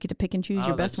 Is there you get to pick and choose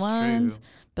your best that's ones? true.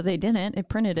 But they didn't. It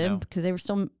printed it No. because they were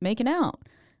still making out.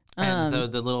 And so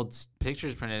the little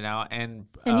pictures printed out, and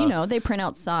you know they print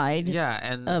outside. yeah,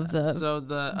 and of the so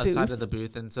the side of the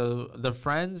booth, and so the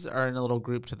friends are in a little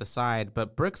group to the side,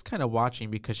 but Brooke's kind of watching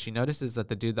because she notices that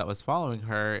the dude that was following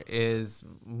her is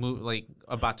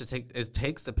about to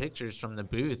takes the pictures from the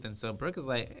booth, and so Brooke is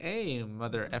like, "Hey,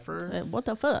 mother effer." What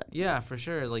the fuck? Yeah, for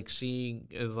sure. Like, she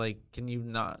is like, "Can you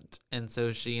not?" And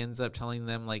so she ends up telling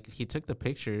them like he took the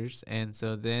pictures, and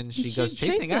so then she goes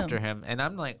chasing after him, and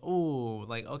I'm like, "Oh,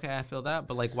 like okay, I feel that,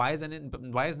 but like why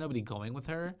is nobody going with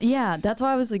her?" Yeah, that's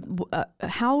why I was like,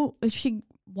 how is she?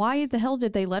 Why the hell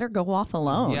did they let her go off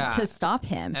alone to stop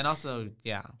him? And also,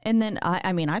 yeah. And then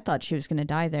I mean, I thought she was gonna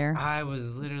die there. I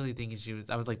was literally thinking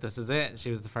I was like, this is it.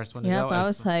 She was the first one to Yep, go. I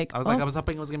was like, I was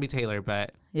hoping it was gonna be Taylor,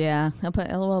 but yeah, I put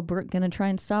LOL Brooke gonna try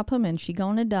and stop him, and she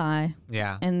gonna die.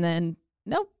 yeah, And then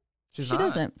nope. she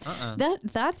doesn't.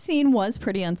 That scene was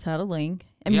pretty unsettling.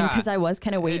 I mean, because I was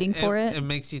kind of waiting for it. It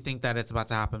makes you think that it's about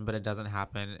to happen, but it doesn't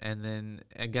happen. And then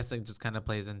I guess it just kind of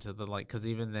plays into the like, because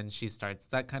even then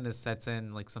that kind of sets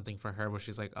in like something for her where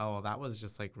she's like, oh, that was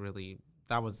just like really,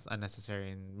 that was unnecessary.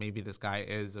 And maybe this guy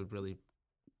is a really,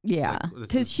 yeah,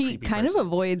 because she kind of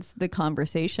avoids the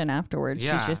conversation afterwards.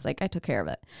 Yeah. She's just like, I took care of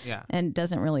it. Yeah. And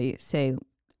doesn't really say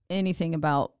anything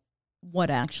about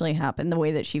what actually happened, the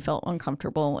way that she felt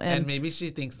uncomfortable. And maybe she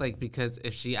thinks like, because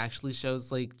if she actually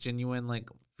shows like genuine like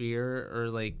fear or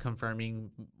like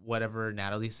confirming whatever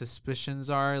Natalie's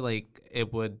suspicions are, like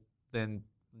it would then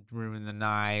ruin the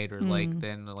night, or like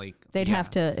then like they'd have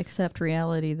to accept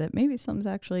reality that maybe something's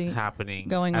actually happening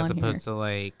going as on opposed to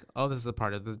like, oh, this is a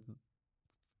part of the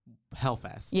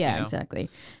Hellfest. Yeah, you know? exactly.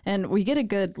 And we get a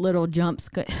good little jump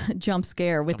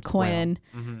scare with Quinn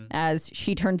as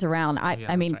she turns around.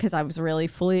 I mean, because I was really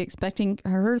fully expecting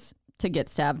hers to get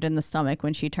stabbed in the stomach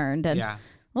when she turned, and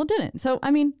well, didn't. So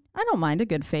I mean, I don't mind a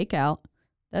good fake out.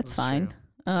 That's fine.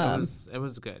 It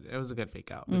was good. It was a good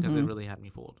fake out because it really had me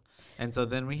fooled. And so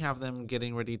then we have them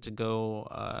getting ready to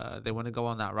go. They want to go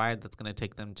on that ride that's going to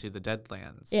take them to the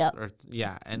Deadlands.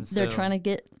 Yeah. And so they're trying to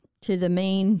get to the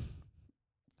main.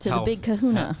 The big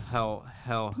kahuna.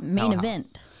 Main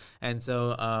event. And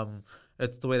so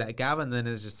it's the way that Gavin then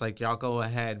is just like, y'all go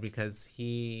ahead, because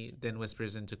he then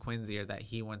whispers into Quinn's ear that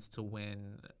he wants to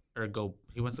win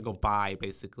he wants to go buy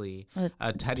basically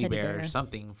a teddy bear or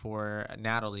something for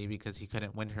Natalie because he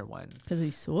couldn't win her one. Because he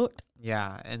sucked.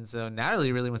 Yeah. And so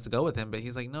Natalie really wants to go with him, but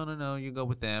he's like, no, you go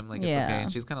with them. Like, it's okay.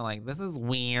 And she's kind of like, this is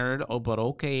weird. Oh, but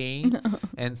okay.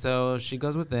 And so she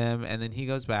goes with them, and then he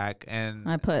goes back, and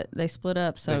they split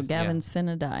up. So Gavin's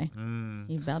finna die.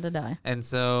 He's about to die. And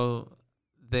so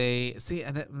they see,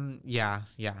 and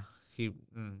he,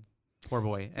 poor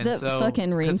boy. And the so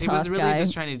fucking ring toss he was really guy.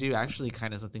 just trying to do actually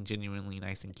kind of something genuinely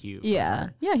nice and cute. Yeah,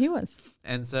 he was.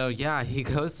 And so he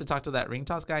goes to talk to that ring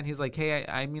toss guy, and he's like, hey,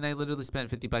 I mean, I literally spent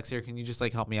 $50 here. Can you just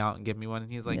like help me out and give me one?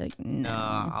 And he's like, no,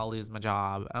 I'll lose my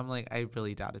job. I'm like, I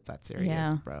really doubt it's that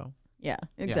serious, bro. Yeah,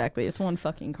 exactly. It's one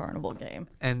fucking carnival game.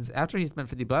 And after he spent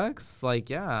 $50,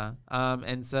 like,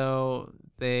 and so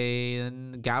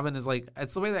Gavin is like,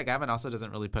 it's the way that Gavin also doesn't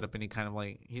really put up any kind of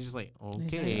like, he's just like,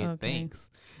 okay,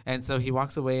 thanks. And so he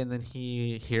walks away, and then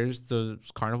he hears the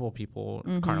carnival people,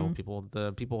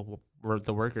 the people were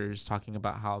the workers talking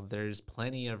about how there's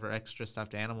plenty of extra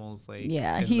stuffed animals, like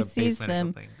he sees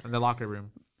them in the locker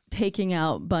room, taking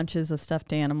out bunches of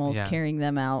stuffed animals, carrying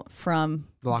them out from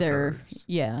their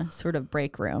sort of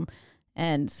break room.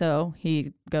 And so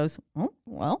he goes, oh,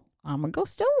 well, I'm gonna go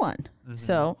steal one.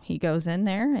 So he goes in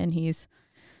there, and he's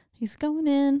going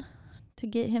in to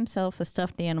get himself a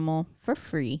stuffed animal for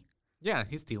free. Yeah,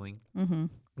 he's stealing.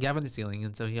 Gavin is stealing,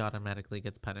 and so he automatically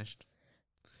gets punished.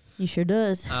 He sure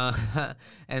does.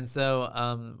 And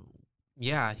so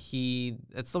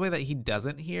it's the way that he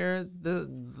doesn't hear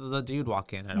the dude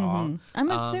walk in at all. I'm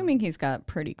assuming he's got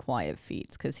pretty quiet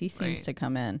feet because he seems to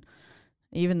come in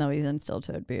even though he's in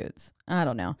steel-toed boots. I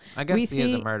don't know. I guess he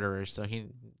is a murderer, so he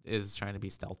is trying to be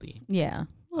stealthy. Yeah,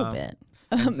 a little bit.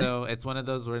 And so it's one of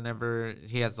those whenever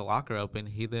he has the locker open,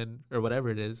 he then, or whatever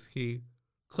it is, he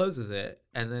closes it,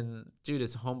 and then, dude,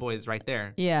 his homeboy is right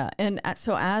there. Yeah, and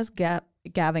so as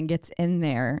Gavin gets in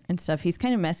there and stuff, he's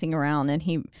kind of messing around, and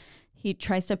he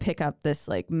tries to pick up this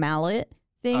like mallet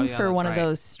thing for one of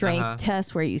those strength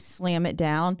tests where you slam it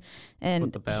down,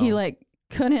 and he like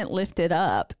couldn't lift it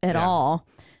up at all.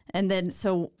 And then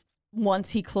so once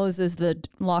he closes the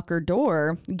locker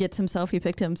door, he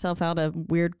picked himself out a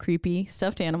weird, creepy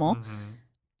stuffed animal.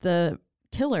 The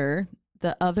killer,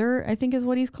 the other, I think is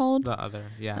what he's called. The other,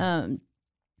 yeah.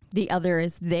 The other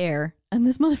is there, and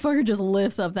this motherfucker just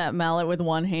lifts up that mallet with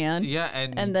one hand. Yeah,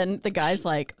 and then the guy's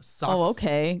like, "Oh,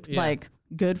 okay, like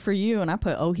good for you." And I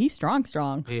put, "Oh, he's strong."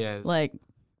 He is. Like,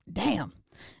 damn.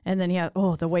 And then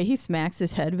the way he smacks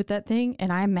his head with that thing,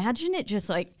 and I imagine it just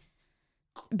like.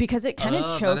 Because it kind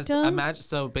of choked him.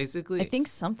 So basically, I think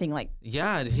something like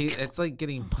it's like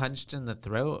getting punched in the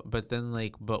throat, but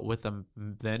with the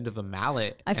end of a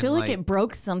mallet. I feel like it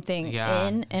broke something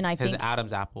in, and I think his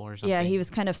Adam's apple or something. Yeah, he was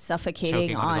kind of suffocating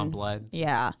choking on his own blood.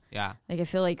 Yeah, yeah. Like I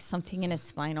feel like something in his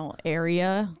spinal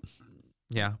area.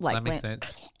 Yeah, like that makes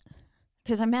sense.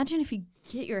 Because imagine if you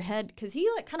get your head, because he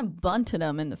like kind of bunted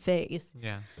him in the face.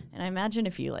 Yeah, and I imagine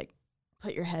if you like.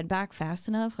 Put your head back fast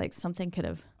enough, like something could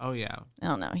have. Oh yeah. I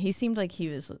don't know. He seemed like he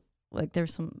was like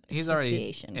there's some. He's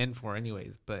already in for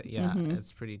anyways, but yeah,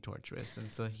 it's pretty torturous.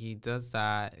 And so he does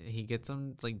that. He gets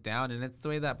him like down, and it's the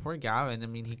way that poor Gavin. I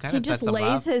mean, he kind of just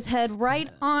lays his head right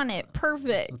on it,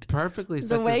 perfectly.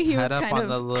 Sets his head up on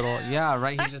the little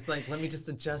right. He's just like, let me just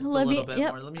adjust a little bit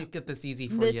more. Let me get this easy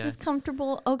for you. This is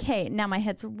comfortable. Okay, now my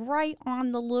head's right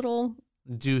on the little.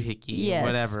 Doohickey,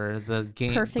 whatever the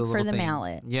game, perfect for the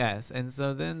mallet. Yes, and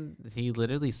so then he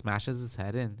literally smashes his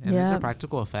head in, and these are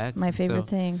practical effects. My favorite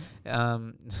thing.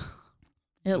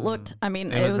 It looked. I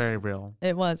mean, it was very real.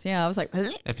 It was. Yeah, I was like,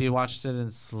 if you watched it in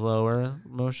slower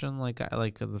motion,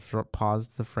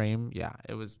 paused the frame. Yeah,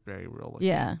 it was very real. Looking.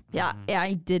 Yeah.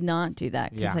 I did not do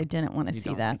that because I didn't want to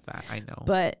see that. I know,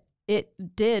 but it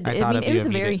did. I mean, it was a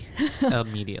very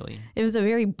immediately. It was a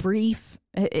very brief.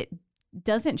 It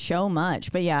doesn't show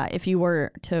much, but yeah, if you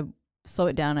were to slow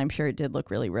it down, I'm sure it did look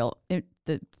really real.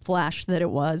 The flash that it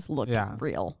was looked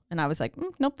real, and I was like,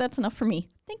 nope, that's enough for me.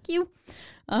 Thank you.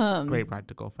 Great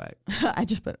practical effect. I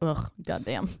just put,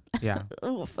 goddamn. Yeah,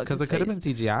 because it could have been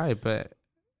CGI, but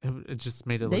it just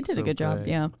made it. They did a good job.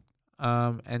 Yeah.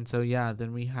 And so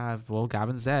then we have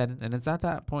Gavin's dead, and it's at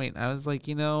that point I was like,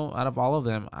 out of all of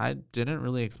them, I didn't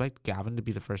really expect Gavin to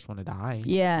be the first one to die.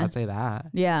 Yeah, I'd say that.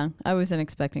 Yeah, I wasn't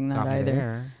expecting that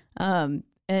either.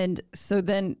 And so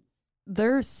then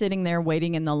they're sitting there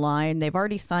waiting in the line. They've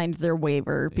already signed their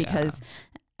waiver because,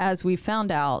 as we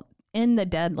found out, in the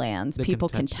Deadlands, people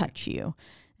can touch you,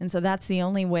 and so that's the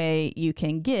only way you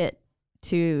can get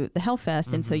to the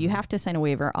Hellfest, and so you have to sign a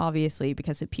waiver, obviously,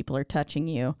 because if people are touching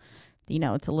you.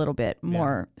 It's a little bit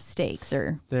more stakes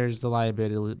or there's the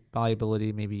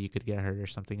liability. Maybe you could get hurt or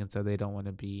something. And so they don't want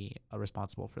to be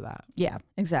responsible for that. Yeah,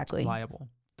 exactly. Liable.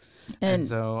 And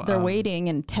so they're waiting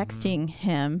and texting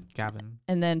him. Gavin.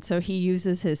 And then so he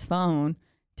uses his phone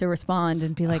to respond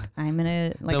and be like, I'm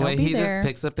going to the way I'll be he there. Just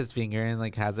picks up his finger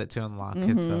and has it to unlock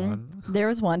his phone. There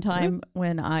was one time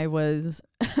when I was,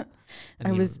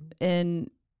 I was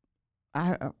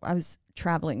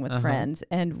traveling with friends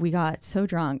and we got so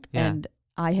drunk and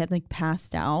I had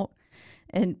passed out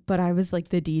but I was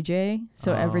the DJ.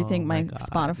 So everything, my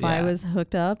Spotify was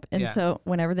hooked up. And so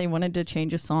whenever they wanted to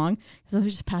change a song, because I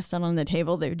was just passed out on the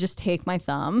table, they would just take my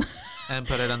thumb and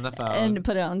put it on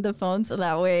the phone So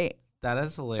that way. That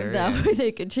is hilarious. That way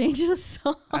they could change the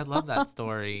song. I love that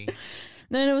story.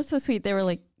 Then it was so sweet. They were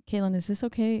like, Kaylin, is this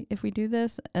okay if we do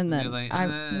this? And then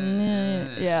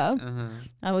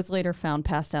I was later found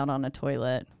passed out on a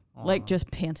toilet,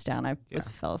 just pants down. I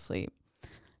just fell asleep.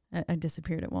 I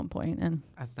disappeared at one point, and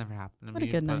that's never happened to me. What a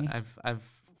good night. I've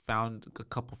found a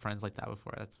couple friends like that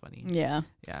before. That's funny. Yeah.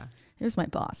 Yeah. It was my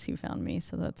boss who found me,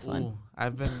 so that's fun. Ooh,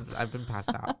 I've been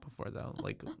passed out before though.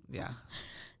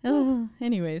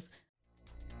 Anyways.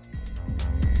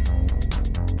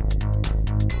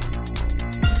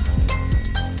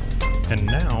 And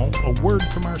now, a word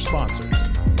from our sponsors.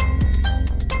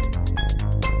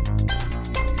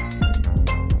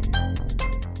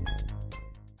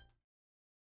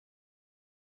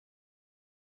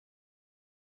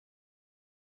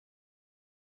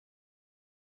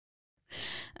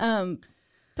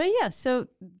 But yeah, so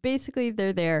basically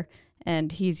they're there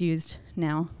and he's used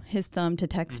now his thumb to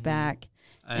text back.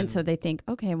 And so they think,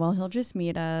 okay, well, he'll just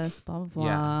meet us, blah, blah, blah.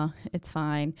 Yeah. It's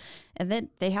fine. And then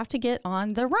they have to get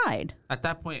on the ride. At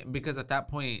that point,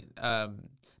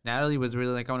 Natalie was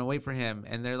really like, I want to wait for him.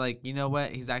 And they're like, you know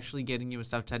what? He's actually getting you a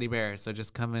stuffed teddy bear. So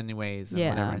just come anyways. And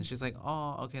whatever. And she's like,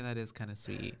 oh, okay, that is kind of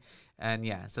sweet. And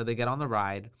yeah, so they get on the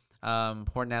ride.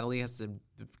 Poor Natalie has to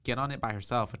get on it by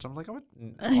herself, which I'm like, I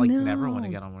would never want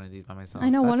to get on one of these by myself. I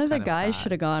know. One of the guys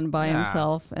should have gone by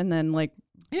himself. And then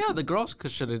yeah, the girl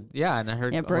should have. Yeah. And her.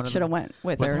 Yeah, Brooke should have went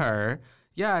with her.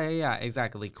 Yeah,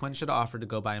 exactly. Quinn should have offered to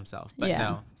go by himself, but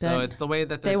no. So but it's the way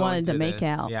that they wanted to make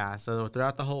this. out. Yeah. So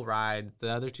throughout the whole ride, the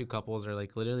other two couples are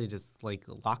like literally just like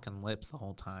locking lips the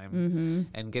whole time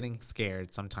and getting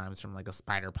scared sometimes from like a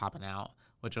spider popping out,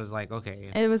 which was like,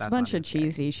 okay. It was a bunch of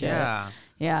cheesy shit. Yeah.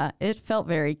 Yeah. It felt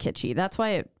very kitschy. That's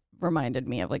why it reminded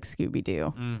me of like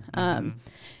Scooby-Doo.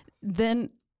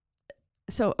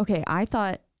 Okay, I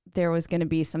thought there was going to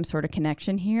be some sort of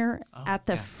connection here at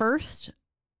the first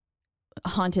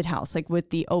haunted house, like with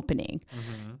the opening.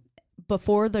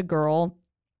 Before the girl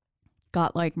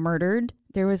got like murdered,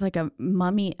 there was like a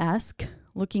mummy-esque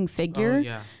looking figure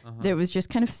that was just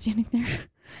kind of standing there.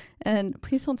 And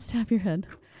please don't stab your head.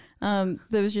 That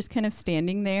was just kind of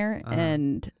standing there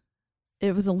and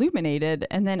it was illuminated.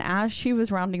 And then as she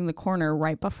was rounding the corner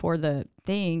right before the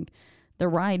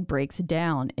ride breaks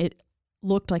down, it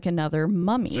looked like another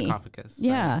mummy. Sarcophagus.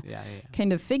 Yeah. Right? Yeah.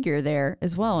 Kind of figure there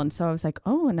as well. And so I was like,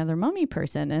 oh, another mummy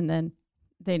person. And then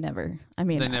it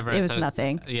was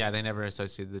nothing. Yeah, they never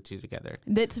associated the two together.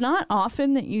 It's not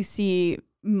often that you see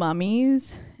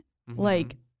mummies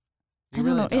like, I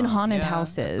don't know, in haunted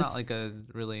houses. It's not like a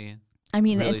really... I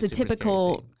mean, really it's a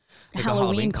typical like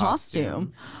Halloween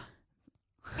costume.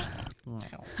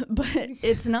 But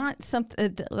it's not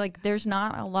something like there's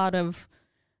not a lot of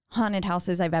haunted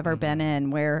houses I've ever been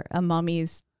in where a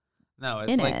mummy's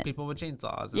it's like people with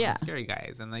chainsaws and scary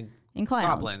guys and like clowns.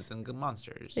 Goblins and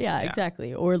monsters. Yeah,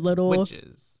 exactly. Or little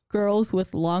witches. Girls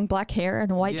with long black hair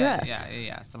and a white dress.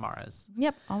 Yeah. Samaras.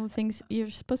 Yep. All the things you're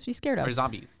supposed to be scared of. Or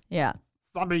zombies. Yeah.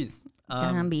 Zombies.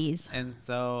 Zombies. And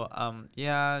so,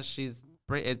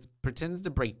 it pretends to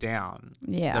break down.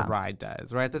 Yeah. The ride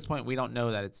does. Right at this point, we don't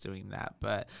know that it's doing that,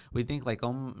 but we think like,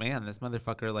 oh man, this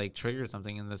motherfucker like triggered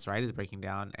something and this ride is breaking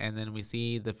down. And then we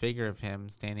see the figure of him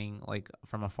standing like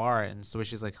from afar, and so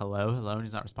she's like, hello, and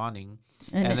he's not responding.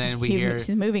 And then he's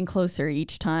moving closer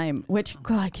each time. Which,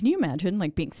 God, can you imagine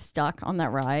like being stuck on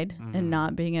that ride and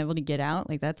not being able to get out?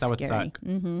 Like that would scary. Suck.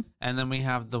 And then we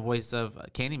have the voice of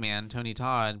Candyman, Tony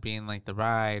Todd, being like, the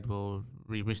ride will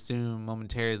resume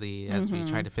momentarily as we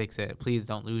try to fix it. Please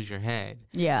don't lose your head.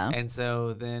 Yeah. And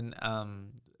so then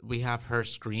we have her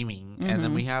screaming, and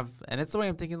then and it's the way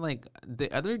I'm thinking, like,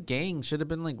 the other gang should have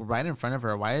been like right in front of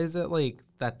her. Why is it like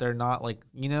that they're not like,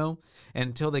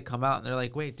 until they come out and they're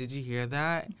like, wait, did you hear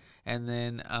that? And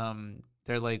then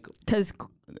they're like, because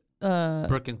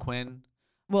Brooke and Quinn.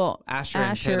 Well, Asher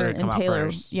and Taylor come out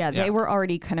first. Yeah, they were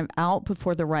already kind of out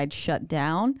before the ride shut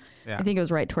down. Yeah. I think it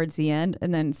was right towards the end.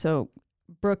 And then so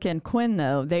Brooke and Quinn,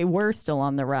 though, they were still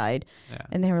on the ride. Yeah.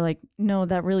 And they were like, no,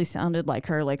 that really sounded like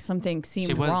her. Like something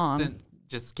seemed wrong. She wasn't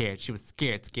just scared. She was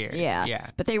scared. Yeah.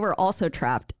 But they were also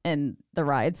trapped in the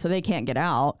ride, so they can't get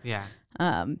out. Yeah.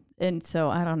 And so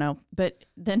I don't know, but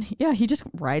then he just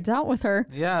rides out with her.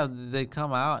 Yeah, they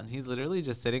come out and he's literally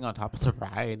just sitting on top of the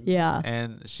ride. Yeah,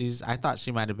 and I thought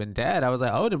she might have been dead. I was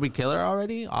like, oh, did we kill her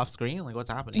already off screen? Like,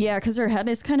 what's happening? Yeah, because her head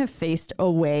is kind of faced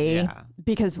away. Yeah.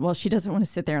 Because she doesn't want to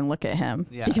sit there and look at him.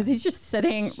 Yeah, because he's just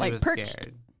sitting perched.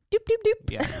 Scared. Doop, doop,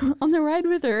 doop, on the ride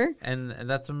with her. And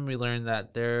that's when we learned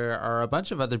that there are a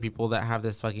bunch of other people that have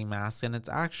this fucking mask, and it's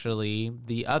actually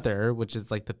the other, which is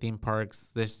like the theme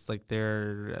parks, this like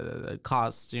their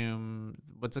costume,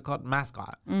 what's it called?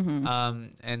 Mascot.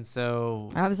 And so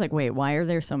I was like, wait, why are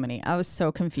there so many? I was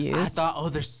so confused. I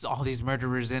thought, there's all these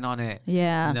murderers in on it.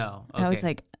 Yeah. No. Okay. I was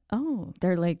like, oh,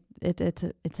 they're like,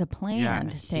 it's a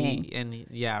planned thing.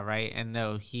 Right. And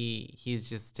no, he's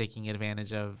just taking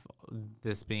advantage of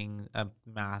this being a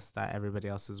mask that everybody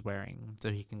else is wearing, so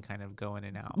he can kind of go in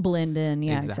and out, blend in.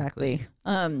 Yeah, exactly.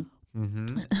 And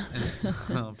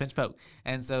so, pinch poke.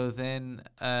 And so then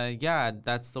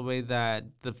that's the way that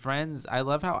the friends, I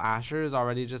love how Asher is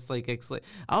already just like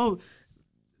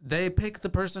they pick the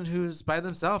person who's by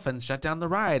themselves and shut down the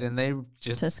ride, and they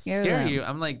just scare you.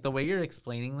 I'm like, the way you're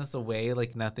explaining this away,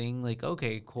 like nothing, like,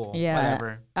 okay, cool,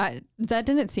 whatever. That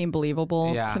didn't seem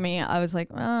believable to me. I was like,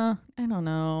 I don't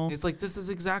know. It's like, this is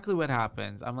exactly what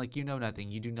happens. I'm like, you know nothing.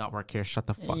 You do not work here. Shut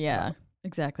the fuck up.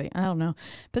 Exactly. I don't know.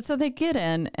 But so they get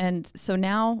in, and so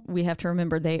now we have to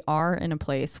remember they are in a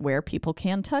place where people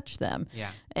can touch them.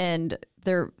 Yeah. And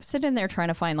they're sitting there trying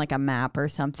to find like a map or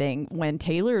something when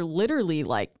Taylor literally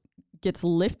like gets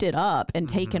lifted up and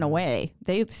taken away.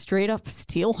 They straight up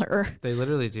steal her. They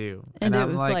literally do. And I'm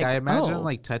it was like, I imagine oh.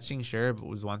 like touching Cherub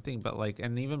was one thing, but like,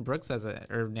 and even Brooke says it,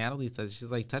 or Natalie says,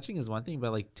 she's like, touching is one thing,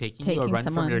 but like taking you a run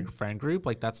from your friend group,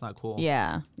 like that's not cool.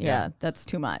 Yeah, that's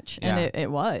too much. Yeah. And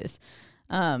it was.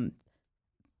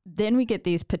 Then we get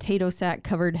these potato sack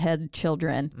covered head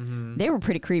children. They were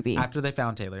pretty creepy. After they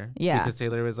found Taylor. Yeah. Because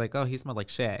Taylor was like, oh, he smelled like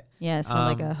shit. Yeah, it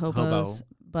smelled like a hobo's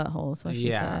butthole, is what she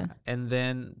said. And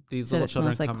then these Said little it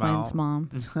smells children like come Quinn's out.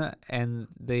 mom. And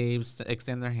they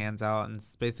extend their hands out and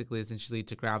basically essentially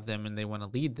to grab them, and they want to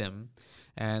lead them.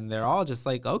 And they're all just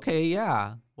like, okay,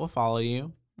 yeah, we'll follow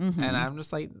you. Mm-hmm. And I'm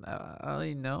just like,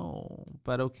 I know,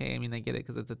 but okay. I mean, I get it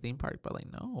because it's a theme park, but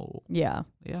like, no. Yeah.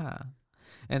 Yeah.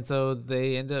 And so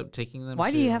they end up taking them.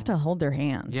 Why do you have to hold their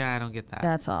hands? Yeah, I don't get that.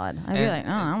 That's odd. I'd be like,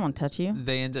 oh, I don't want to touch you.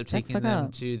 They end up Check taking fuck them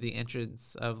up. to the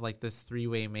entrance of like this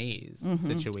 3-way maze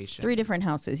situation. 3 different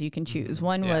houses you can choose.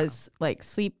 One Yeah. was like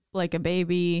sleep like a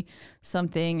baby,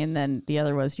 something, and then the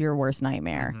other was your worst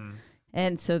nightmare.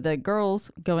 And so the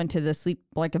girls go into the sleep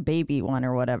like a baby one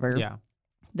or whatever. Yeah.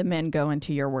 The men go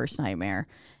into your worst nightmare.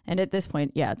 And at this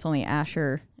point, yeah, it's only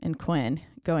Asher and Quinn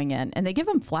going in. And they give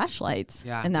them flashlights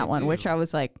in that they one, do. which I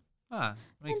was like,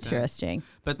 Makes sense. interesting.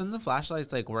 But then the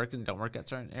flashlights like work and don't work at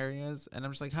certain areas. And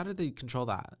I'm just like, how did they control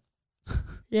that?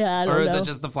 Yeah, I don't Or is know. it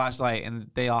just the flashlight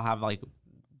and they all have like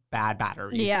bad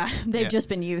batteries? Yeah, they've just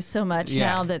been used so much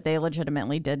now that they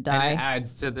legitimately did And die. it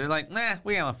adds to, they're like, nah,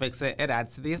 we ain't gonna fix it. It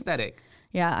adds to the aesthetic.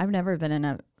 Yeah, I've never been in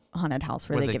a haunted house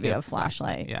where they give you a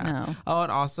flashlight. Yeah. No. Oh,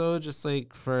 and also just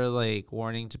like for like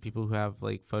warning to people who have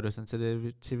like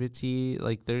photosensitivity,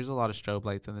 like there's a lot of strobe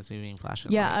lights in this movie and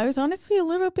flashing Yeah, lights. I was honestly a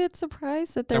little bit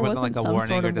surprised that there wasn't like a some warning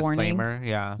sort or of warning. disclaimer.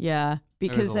 Yeah. Yeah,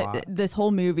 because a lot. this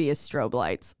whole movie is strobe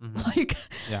lights. Like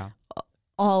Yeah.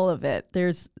 all of it.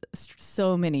 There's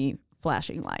so many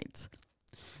flashing lights.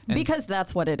 And because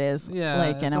that's what it is. Yeah,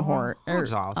 like in it's a a horror or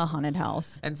haunted house. a haunted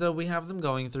house. And so we have them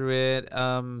going through it.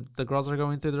 The girls are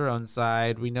going through their own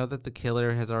side. We know that the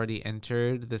killer has already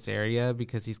entered this area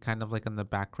because he's kind of like on the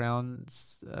background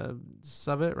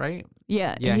of it, right?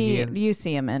 Yeah, Yeah, you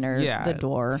see him enter the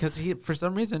door. because he for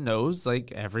some reason knows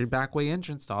like every back way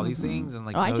entrance to all these things and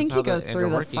like I knows think how he goes the through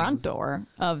the inner front workings. door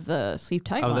of the Sleep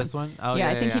Tight Oh, one. this one? Oh, yeah,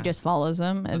 I yeah, think he yeah. just follows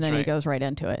them and That's then he right. goes right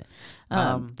into it.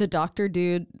 Um, The doctor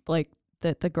dude, like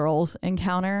that the girls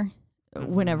encounter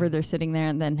whenever they're sitting there,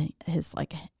 and then his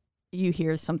like, you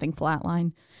hear something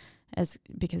flatline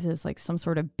because it's like some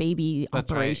sort of baby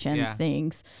That's right, operations yeah.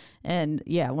 things. And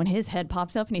yeah, when his head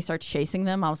pops up and he starts chasing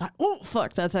them, I was like, oh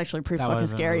fuck, that's actually pretty That fucking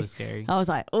would've been scary. really scary. I was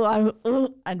like,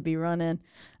 I'd be running.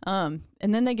 And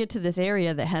then they get to this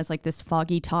area that has like this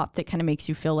foggy top that kind of makes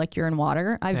you feel like you're in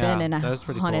water. I've Yeah, been in that a was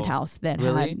pretty haunted cool. house that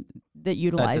Really? that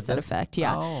utilized that this? effect.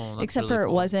 Yeah. Oh, that's Except really for it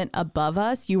cool. wasn't above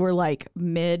us. You were like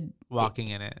mid. walking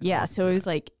in it. Yeah. So it was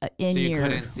like in so you your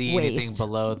couldn't see waist. anything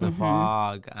below the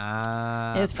fog.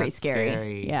 Ah, It was pretty that's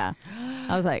scary. Yeah.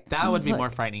 I was like, That would be look, more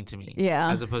frightening to me.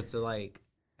 Yeah. As opposed to like,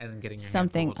 and then getting your hand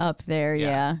something pulled. up there. Yeah.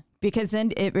 Yeah. Because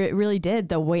then it really did.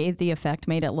 The way the effect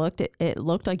made it looked, it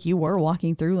looked like you were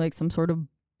walking through like some sort of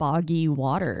boggy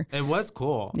water. It was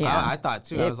cool. Yeah. I thought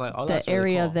too. I was like, oh, the that's really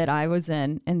area cool. that I was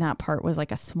in that part was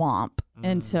like a swamp.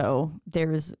 And so there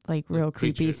was like real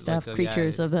creepy creatures, stuff, like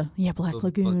creatures of the Black The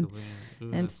Lagoon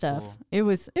Ooh, and that's stuff. cool. It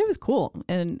was cool.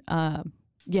 And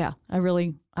yeah, I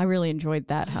really enjoyed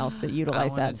that house that I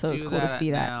utilized wanna that. So it was do cool to see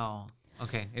that. now.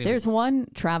 Okay. There's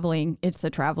anyways. it's a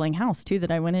traveling house too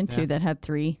that I went into Yeah. that had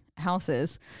 3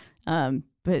 houses.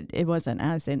 But it wasn't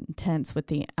as intense with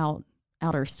the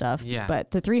outer stuff. Yeah.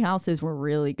 But the 3 houses were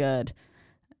really good.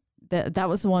 That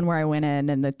was the one where I went in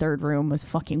and the third room was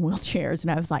fucking wheelchairs and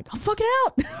I was like, I'll fuck it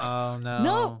out. Oh no.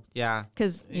 No. Yeah.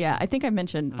 Cause yeah, I think I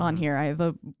mentioned on here, I have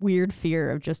a weird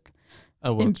fear of just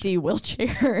Oh, well, empty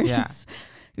wheelchairs. Yeah.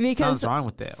 Because something's wrong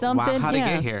with it. Wow, something- how'd it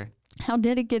yeah. get here? how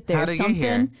did it get there? How'd it get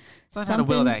here? Someone had to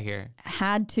will that here.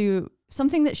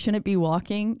 Something that shouldn't be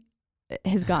walking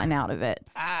has gotten out of it.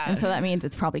 And so that means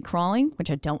it's probably crawling,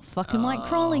 which I don't fucking like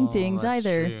crawling things that's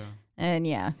either. true. And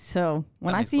yeah, so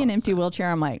when That I makes see a an lot of empty sense.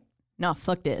 wheelchair, I'm like, no,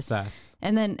 fuck this. Sus.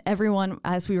 And then everyone,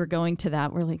 as we were going to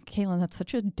that, we're like, Caitlin, that's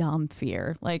such a dumb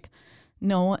fear. Like,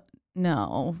 no.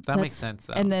 That that's- makes sense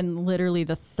though. And then literally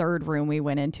the third room we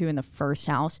went into in the first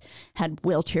house had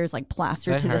wheelchairs like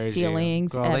plastered They to the heard you.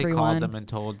 ceilings. Girl, Everyone, they called them and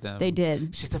told them. they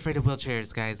did. She's afraid of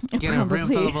wheelchairs, guys. Get a room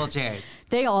full of wheelchairs.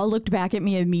 They all looked back at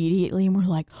me immediately and were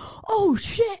like, oh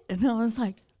shit. And I was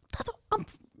like, no,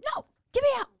 get me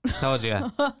out. Told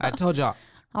you. I told y'all.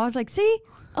 I was like, see,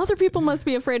 other people must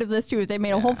be afraid of this too. They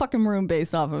made a whole fucking room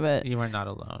based off of it. You are not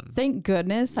alone. Thank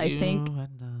goodness. I think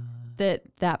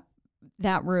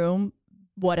that room,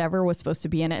 whatever was supposed to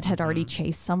be in it, had already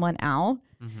chased someone out.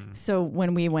 So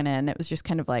when we went in, it was just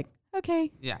kind of like,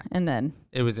 okay. Yeah. And then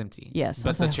it was empty. Yes.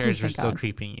 But the chairs were still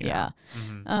creeping you out.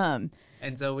 And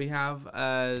so we have,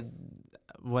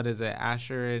 what is it?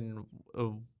 Asher and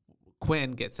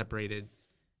Quinn get separated.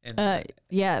 And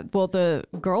yeah. Well, the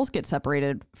girls get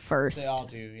separated first. they all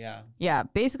do, yeah. Yeah.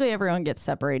 Basically, everyone gets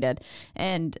separated.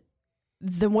 And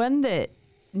the one that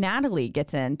Natalie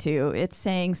gets into, it's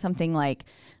saying something like,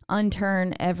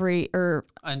 upturn every bone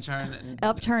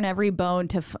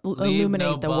to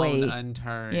illuminate the way.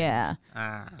 Unturned. Yeah.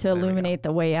 To illuminate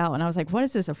the way out. And I was like, what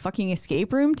is this, a fucking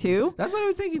escape room too? That's what I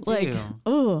was thinking too. Like,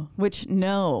 oh, which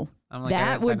no. I'm like,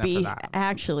 that would be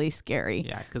actually scary.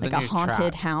 Yeah, because like a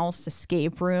haunted house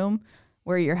escape room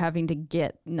where you're having to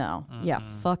get yeah,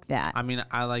 fuck that. I mean,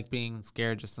 I like being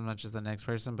scared just as much as the next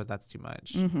person, but that's too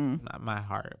much. My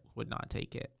heart would not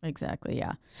take it. Exactly,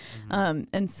 yeah.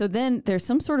 And so then there's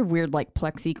some sort of weird like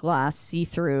plexiglass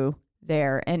see-through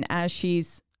there, and as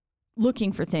she's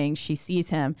looking for things, she sees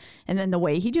him, and then the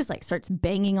way he just like starts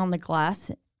banging on the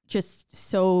glass, just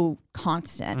so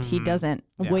constant. He doesn't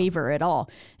waver at all.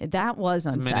 That was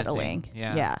unsettling.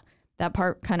 Yeah. That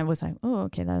part kind of was like, oh,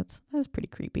 okay, that's pretty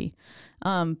creepy.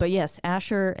 But yes,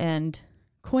 Asher and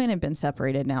Quinn have been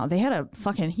separated now. They had a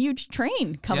fucking huge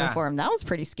train coming for him. That was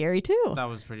pretty scary too. That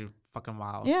was pretty fucking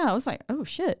wild. Yeah, I was like, oh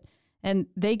shit. And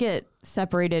they get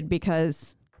separated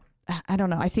because I don't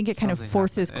know. I think it kind of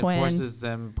forces Quinn. It forces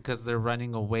them because they're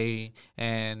running away,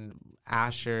 and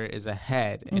Asher is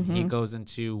ahead, and he goes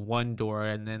into one door,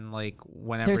 and then like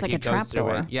whenever there's like he a goes trap through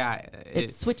door.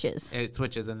 it switches. It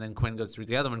switches, and then Quinn goes through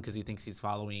the other one because he thinks he's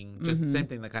following. Just the same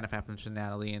thing that kind of happens to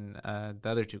Natalie and the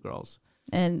other two girls.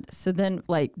 And so then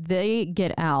like they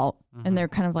get out, and they're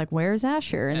kind of like, "Where's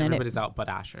Asher?" And then everybody's out but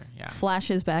Asher. Yeah.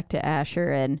 Flashes back to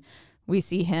Asher, and we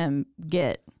see him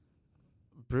get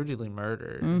brutally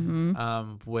murdered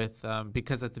with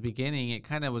because at the beginning it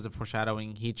kind of was a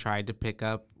foreshadowing. He tried to pick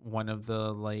up one of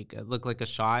the like it looked like a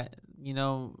shot,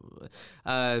 what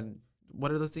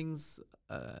are those things,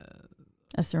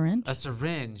 a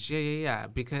syringe. Yeah,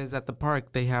 because at the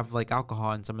park they have like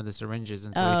alcohol in some of the syringes,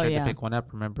 and so he tried to pick one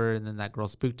up, remember, and then that girl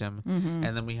spooked him.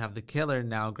 And then we have the killer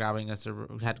now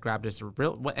had grabbed us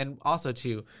and also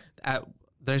too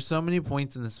there's so many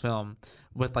points in this film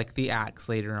with like the axe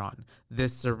later on,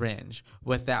 this syringe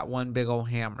with that one big old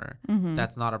hammer.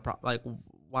 That's not a problem. Like,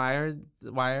 why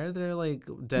are there like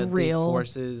deadly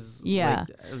forces? Yeah,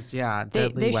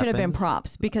 they should have been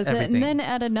props because and then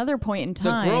at another point in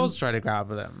time, the girls try to grab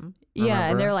them. Remember?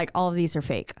 Yeah, and they're like, all of these are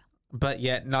fake. But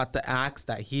yet not the axe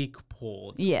that he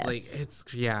pulled. Yes. Like it's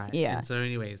And so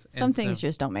anyways. Some things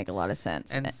just don't make a lot of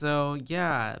sense. And so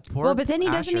well, but then he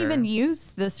doesn't even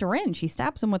use the syringe. He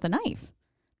stabs him with a knife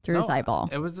through his eyeball.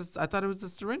 I thought it was the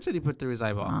syringe that he put through his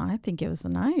eyeball. I think it was the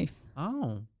knife.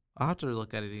 Oh. I'll have to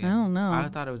look at it again. I don't know. I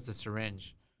thought it was the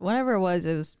syringe. Whatever it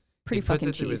was pretty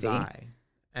fucking cheesy. Through his eye.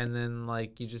 And then,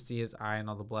 like, you just see his eye and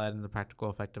all the blood and the practical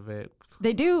effect of it.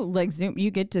 They do, like, zoom.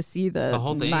 You get to see the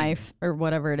whole knife or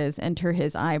whatever it is enter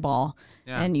his eyeball.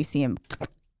 Yeah. And you see him.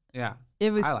 Yeah.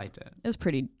 I liked it. It was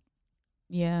pretty,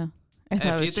 I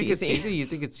thought it was cheesy. If you think it's cheesy, you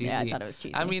think it's cheesy. Yeah, I thought it was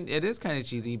cheesy. I mean, it is kind of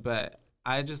cheesy, but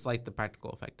I just like the practical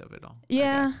effect of it all.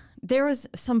 Yeah. There was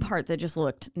some part that just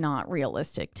looked not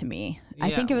realistic to me. Yeah,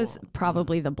 I think it was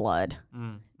probably the blood.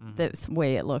 The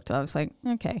way it looked. I was like,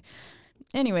 okay.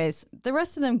 Anyways, the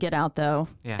rest of them get out though.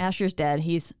 Yeah. Asher's dead.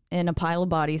 He's in a pile of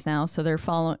bodies now, so they're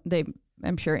following.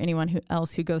 I'm sure anyone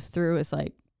else who goes through is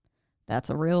like, that's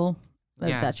a real.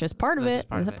 That's just part of it.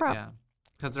 It's a prop. Yeah.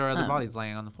 Because there are other bodies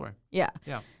laying on the floor. Yeah.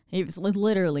 Yeah. He was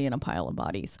literally in a pile of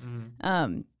bodies.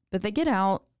 But they get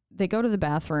out. They go to the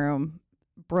bathroom.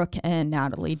 Brooke and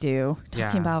Natalie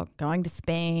talking about going to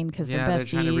Spain because they're besties, they're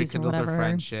trying to rekindle their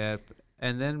friendship.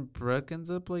 And then Brooke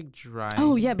ends up like drying.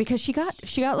 Oh yeah, because she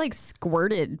got like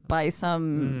squirted by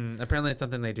some. Apparently, it's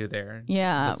something they do there.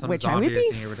 Yeah, which I would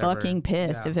be fucking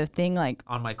pissed if a thing like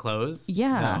on my clothes.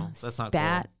 Yeah, no, that's not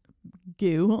cool.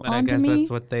 Goo but onto me. I guess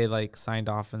that's what they like signed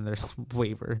off in their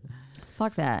waiver.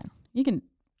 Fuck that. You can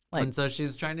like. And so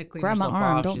she's trying to clean herself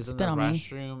off. She's in the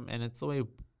restroom, and it's the way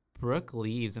Brooke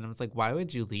leaves, and I was like, why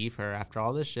would you leave her after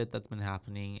all this shit that's been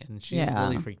happening? And she's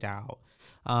really freaked out.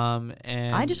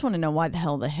 And I just want to know why the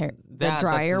hell the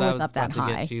dryer was up that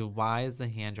high. Why is the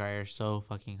hand dryer so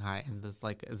fucking high? And this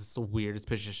like it's the weirdest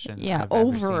position. Yeah,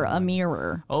 over a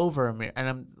mirror. Over a mirror, and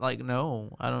I'm like,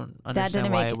 no, I don't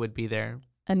understand why it would be there.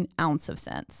 an ounce of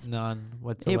sense. None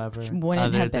whatsoever. It wouldn't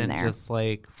other have been than there. just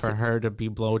like for her to be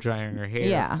blow drying her hair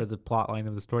Yeah. for the plot line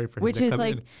of the story for him Which to is come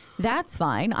like, in. that's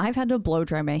fine. I've had to blow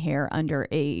dry my hair under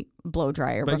a blow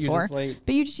dryer But you before. just like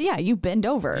But you just, you bend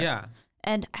over. yeah.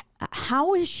 And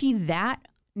how is she that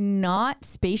not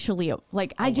spatially,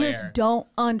 like, I just Aware. don't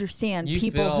understand You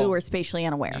people feel- who are spatially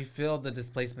unaware. You feel the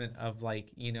displacement of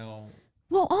like, you know,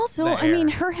 Well, also, the I mean,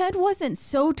 air. her head wasn't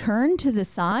so turned to the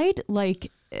side.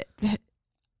 Like,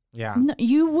 yeah.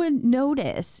 you would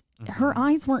notice her Mhm.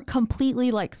 eyes weren't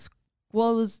completely like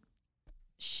squeezed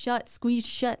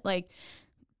shut. Like,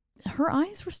 her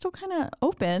eyes were still kind of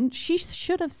open. She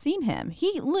should have seen him.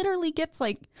 He literally gets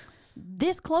like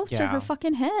this close to Yeah. her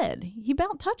fucking head. He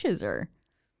about touches her.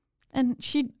 And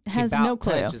she has He about no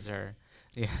clue. touches her.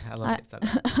 Yeah, I love it. Said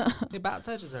that. He about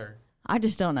touches her. I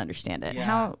just don't understand it. Yeah,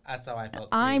 How that's how I felt.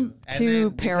 I'm And too then,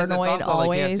 because it's paranoid also,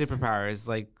 like, he always. has superpowers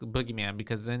like Boogeyman,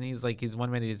 because then he's like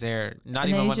 1 minute he's there, not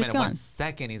And then even he's 1 just minute, gone. 1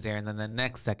 second he's there, and then the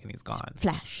next second he's gone.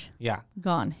 flash Yeah.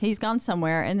 gone. He's gone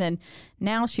somewhere, and then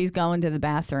now she's going to the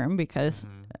bathroom because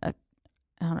Mhm.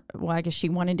 I guess she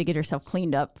wanted to get herself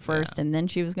cleaned up first, and then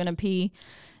she was going to pee.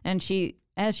 And she,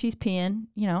 as she's peeing,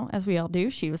 as we all do,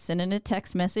 she was sending a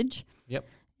text message. Yep.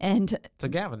 And To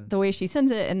Gavin. the way she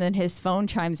sends it, and then his phone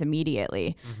chimes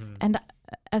immediately. Mhm. And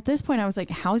at this point, I was like,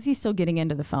 how is he still getting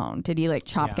into the phone? Did he like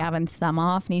chop Yeah. Gavin's thumb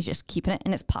off and he's just keeping it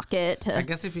in his pocket? I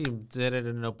guess if he did it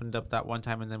and opened up that one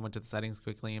time and then went to the settings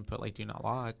quickly and put like do not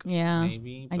lock, Yeah,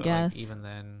 maybe. I But, guess. like,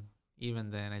 even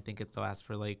then, I think it still asks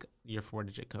for like your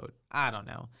 4-digit code. I don't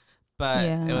know, but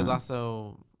it was Yeah.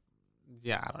 also,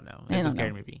 I don't know. I It's a don't scary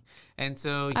know. movie, and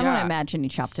so I don't yeah, imagine he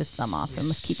chopped his thumb off and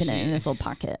was keeping it in his little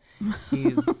pocket.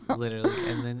 he's literally,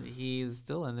 and then he's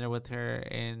still in there with her,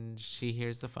 and she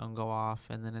hears the phone go off,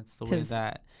 and then it's the way 'Cause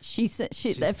that She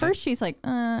at first she's like,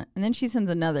 and then she sends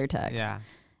another text. yeah.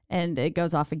 And it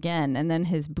goes off again, and then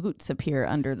his boots appear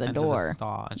under the under door. the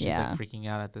stall, and she's Yeah. like freaking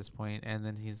out at this point, and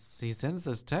then he sends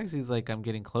this text. He's like, "I'm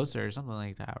getting closer," or something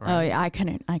like that, right? Oh yeah, I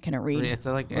couldn't read. It's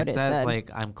like what it it says said.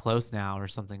 like "I'm close now" or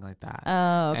something like that.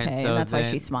 Oh, okay, And and so that's why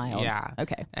she then- smiled. yeah.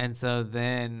 Okay. And so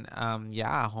then,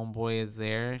 homeboy is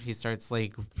there. He starts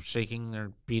like shaking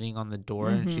or beating on the door,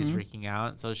 and she's freaking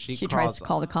out. So she tries crawls- to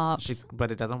call the cops.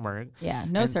 but it doesn't work. Yeah,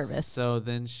 no And service. So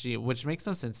then which makes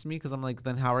no sense to me, because I'm like,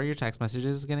 then how are your text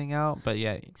messages getting out? But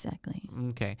yeah, Exactly.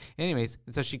 okay. Anyways,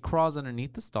 and so she crawls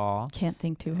underneath the stall Can't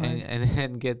think too hard. and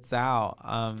then gets out.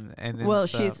 And then Well,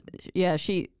 so-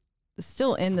 she's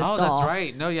still in the oh, stall. that's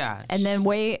right. No, yeah. And then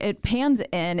it pans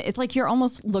in. It's like you're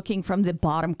almost looking from the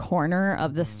bottom corner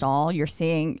of the stall. You're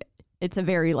seeing it's a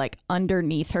very like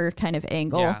underneath her kind of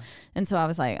angle. Yeah. And so I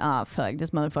was like, oh fuck,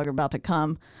 this motherfucker about to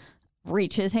come.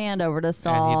 Reach his hand over the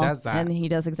stall. And he does that. And he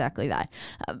does exactly that.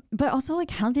 But also,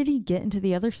 like, how did he get into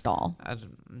the other stall?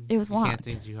 It was you can't locked.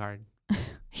 think too hard.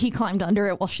 He climbed under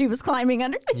it while she was climbing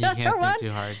under the You other can't one. think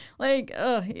too hard. Like,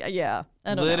 yeah. I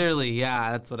don't know. Literally,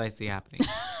 yeah, that's what I see happening.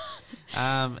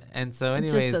 And so,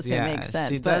 just anyways, doesn't make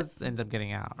sense, she but- does end up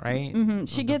getting out, right? Mhm.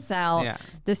 She gets out. Yeah,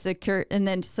 And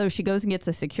then so she goes and gets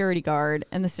a security guard,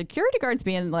 and the security guard's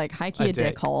being like high key A a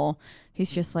dick. dickhole.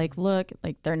 He's just like, look,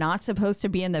 like they're not supposed to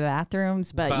be in the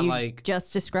bathrooms, but But, you like-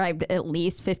 just described at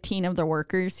least 15 of the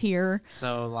workers here.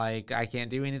 so like I can't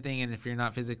do anything, and if you're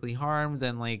not physically harmed,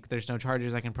 then like there's no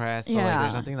charges I can press. So like Yeah.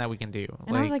 there's nothing that we can do.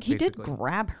 And I was like, he did basically.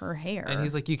 grab her hair. And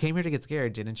he's like, you came here to get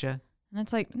scared, didn't you? and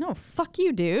it's like, no, fuck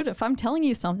you, dude. If I'm telling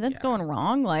you something's Yeah. going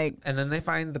wrong, like, And then they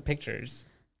find the pictures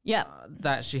yeah.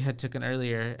 that she had taken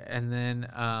earlier, and then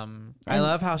I And-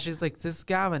 love how she's like, "This is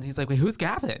Gavin." He's like, "Wait, who's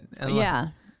Gavin?" And I'm like, Yeah.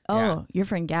 Oh, yeah. your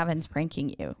friend Gavin's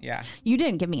pranking you. yeah. You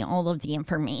didn't give me all of the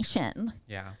information.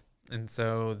 Yeah. And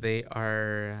so they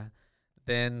are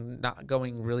then not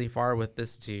going really far with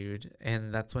this dude.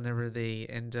 And that's whenever they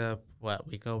end up,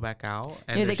 we go back out.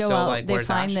 And Yeah, they're they go still out, like, they where's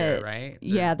find Asher, that- right?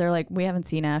 Yeah, they're like, we haven't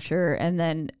seen Asher. And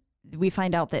then we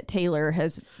find out that Taylor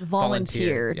has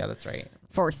volunteered Yeah, that's right.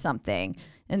 for something.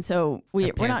 And so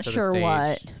we're pans not to the sure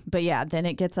what. stage. But yeah, then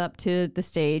it gets up to the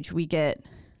stage. We get,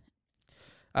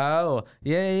 Oh,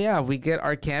 yeah. We get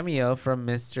our cameo from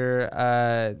Mr.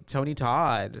 Tony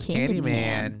Todd, Candyman.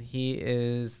 Candyman. He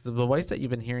is the voice that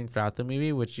you've been hearing throughout the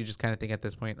movie, which you just kind of think at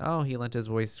this point, oh, he lent his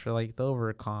voice for like the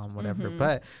overcom, whatever.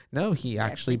 But no, he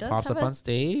actually does pops have up a- on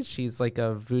stage. He's like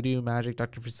a voodoo magic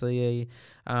Dr. Facilier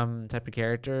type of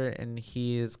character, and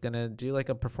he is gonna do like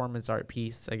a performance art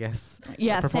piece, I guess.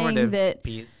 Yeah, a saying that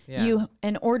piece. Yeah. you,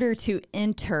 in order to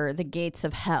enter the gates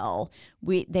of hell,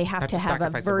 they have to have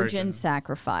a virgin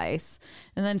sacrifice.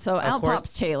 And then so out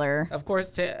pops Taylor. Of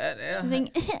course, She's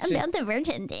like, about the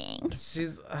virgin thing.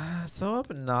 She's so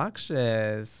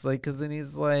obnoxious. Like, because then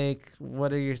he's like,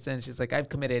 what are your sins? She's like, I've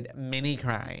committed many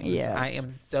crimes. Yes. I am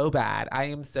so bad. I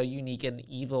am so unique and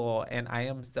evil, and I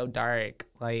am so dark.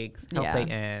 Like, help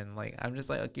Satan. Like, I'm just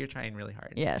like, you're trying really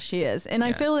hard. Yeah, she is. And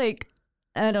I feel like,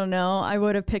 I don't know, I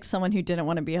would have picked someone who didn't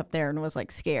want to be up there and was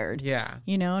like scared. Yeah.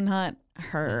 You know, not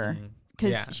her.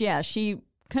 Because, she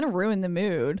kind of ruined the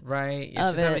mood. Right. Yeah,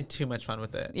 she's having too much fun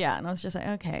with it. Yeah. And I was just like,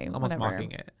 okay, almost whatever.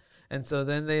 mocking it. And so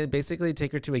then they basically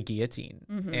take her to a guillotine,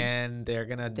 and they're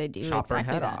gonna chop her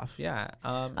head off. Yeah.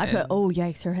 I put, oh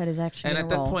yikes, her head is actually. And at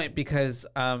this point, because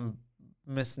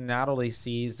Miss Natalie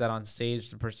sees that on stage,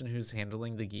 the person who's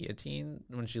handling the guillotine,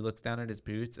 when she looks down at his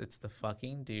boots, it's the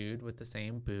fucking dude with the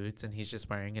same boots, and he's just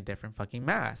wearing a different fucking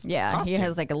mask. Yeah, costume. He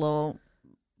has like a little.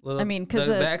 I mean, because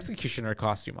the executioner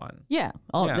costume on. Yeah.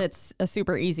 That's a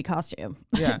super easy costume.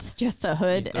 Yeah. It's just a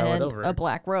hood and a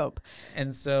black robe.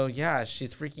 And so,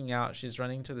 she's freaking out. She's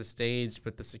running to the stage,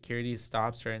 but the security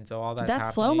stops her. And so all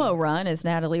that slow-mo run as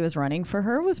Natalie was running for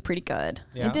her was pretty good.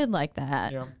 Yeah. I did like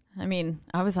that. Yeah. I mean,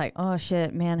 I was like, oh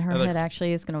shit, man, her head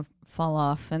actually is going to fall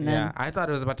off. And then I thought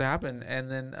it was about to happen.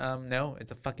 And then, no,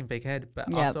 it's a fucking fake head.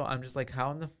 But also I'm just like,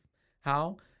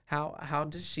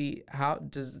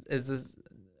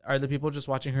 are the people just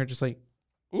watching her just like,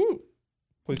 ooh,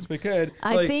 please fake head?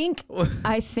 I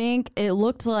think it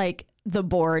looked like the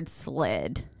board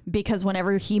slid because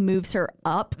whenever he moves her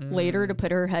up later to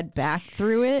put her head back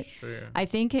through it, I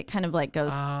think it kind of like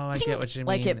goes. Oh, I get what you mean.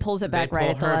 Like it pulls it back right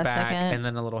at the last second, and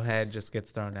then a little head just gets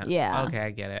thrown out. Yeah. Okay,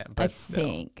 I get it.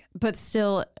 But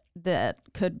still, that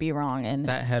could be wrong. And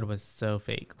that head was so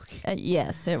fake.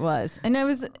 Yes, it was, and I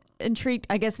was intrigued.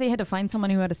 I guess they had to find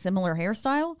someone who had a similar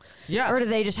hairstyle. Yeah. Or do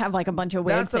they just have like a bunch of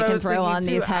wigs they can throw on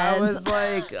these heads? I was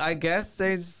like, I guess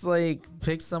they just like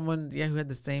picked someone, who had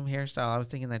the same hairstyle. I was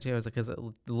thinking that too. I was like, because it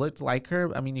looked like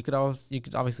her. I mean, you could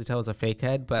obviously tell it was a fake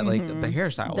head, but like the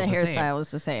hairstyle was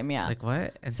the same. Yeah. Like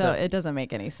what? And so it doesn't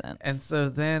make any sense. And so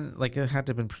then like it had to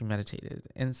have been premeditated.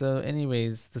 And so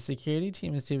anyways, the security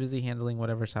team is too busy handling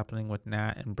whatever's happening with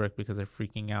Nat and Brooke because they're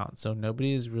freaking out. So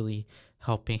nobody is really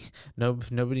helping.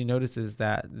 Nobody notices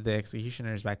that the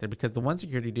executioner is back there because the one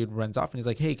security dude runs off and he's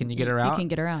like, hey, can you get her out? You can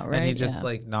get her out, right? And he just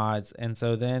like nods. And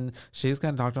so then she's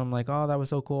gonna talk to him like, oh, that was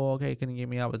so cool. Okay, can you get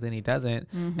me out? But then he doesn't.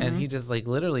 And he just like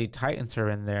literally tightens her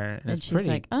in there. And it's she's pretty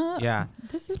like,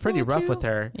 it's pretty rough with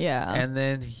her. Yeah. And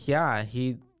then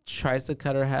he tries to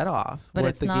cut her head off but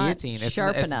with the guillotine. It's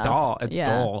enough. Dull. It's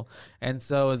dull. And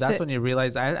so that's when you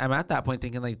realize I'm at that point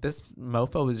thinking like this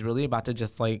mofo is really about to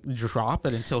just like drop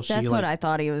it until that's what I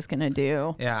thought he was gonna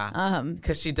do. Yeah.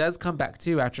 Because she does come back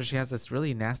too after she has this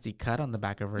really nasty cut on the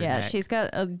back of her neck. Yeah, she's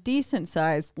got a decent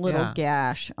sized little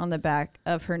gash on the back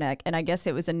of her neck, and I guess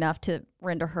it was enough to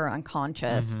render her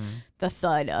unconscious. The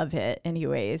thud of it,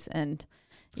 anyways, and.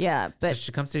 Yeah, but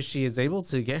so she is able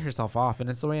to get herself off, and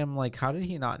it's the way I'm like, how did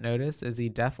he not notice? Is he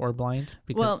deaf or blind?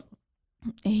 Because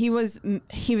he was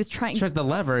trying. There's the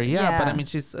lever, but I mean,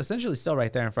 she's essentially still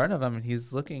right there in front of him, and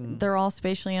he's looking. They're all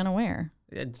spatially unaware.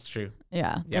 It's true.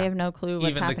 Yeah, they have no clue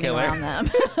what's happening around them.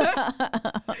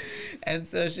 And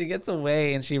so she gets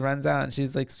away and she runs out and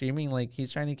she's like screaming like,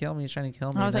 he's trying to kill me, he's trying to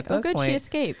kill me. I was like, oh good, she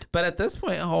escaped. But at this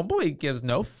point, homeboy gives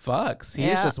no fucks.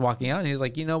 He's just walking out and he's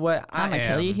like, you know what, I'm gonna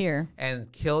kill you here.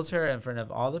 And kills her in front of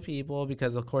all the people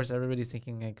because of course everybody's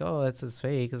thinking like, oh, this is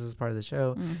fake, this is part of the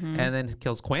show. And then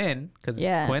kills Quinn because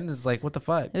Quinn is like, what the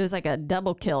fuck? It was like a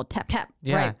double kill, tap tap,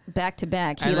 right back to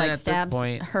back. He like stabs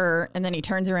her and then he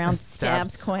turns around,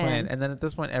 stabs Quinn. And then at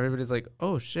this point, everybody's like,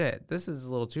 oh shit, this is a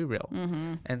little too real.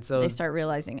 And so they start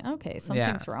realizing, okay,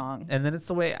 something's wrong. And then it's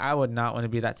the way I would not want to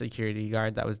be that security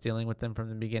guard that was dealing with them from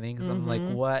the beginning. Because I'm like,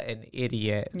 what an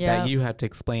idiot that you had to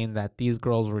explain that these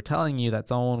girls were telling you that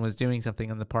someone was doing something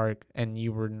in the park and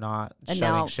you were not and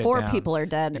shutting now shit 4 down. People are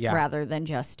dead rather than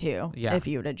just 2 if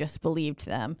you would have just believed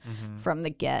them from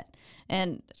the get.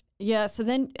 And so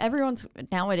then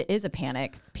now it is a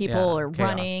panic. People are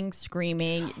running,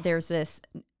 screaming. There's this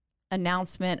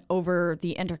announcement over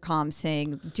the intercom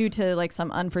saying due to like some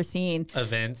unforeseen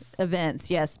events,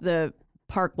 yes, the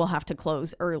park will have to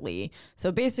close early.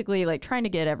 So basically like trying to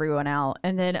get everyone out.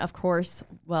 And then of course,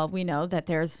 well, we know that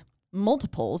there's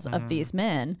multiples of these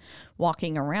men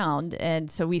walking around,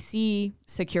 and so we see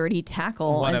security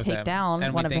tackle and take down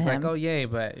and one of them. Like, oh yay,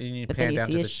 but you need to pan down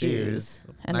to the shoes.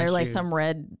 And they're like some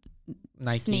red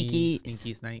Sneaky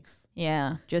snakes.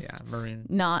 Yeah, just maroon.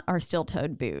 not our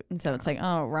steel-toed boot. And so it's like,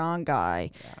 oh, wrong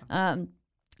guy. Yeah.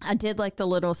 I did like the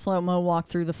little slow-mo walk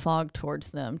through the fog towards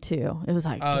them too. It was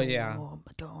like, yeah,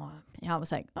 I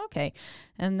was like, okay.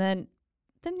 And then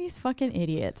these fucking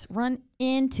idiots run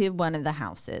into one of the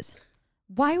houses.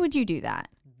 Why would you do that?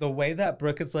 The way that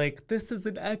Brooke is like, this is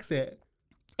an exit.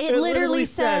 It literally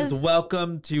says,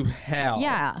 welcome to hell.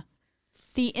 Yeah.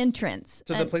 The entrance.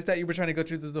 To the place that you were trying to go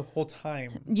to the whole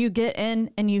time. You get in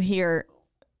and you hear,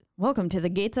 welcome to the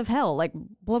gates of hell, like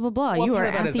blah, blah, blah. You are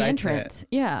at the entrance.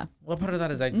 Yeah. What part of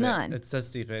that is exit? None. It's so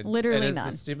stupid. Literally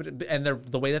none. Stupid. And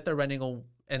the way that they're running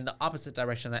in the opposite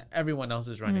direction that everyone else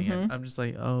is running in. I'm just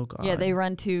like, oh, God. Yeah, they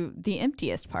run to the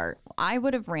emptiest part. I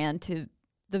would have ran to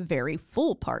the very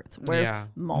full parts where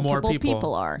multiple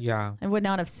people are. Yeah. I would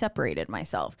not have separated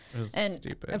myself. It was and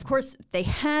stupid. Of course, they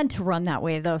had to run that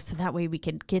way, though, so that way we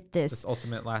could get this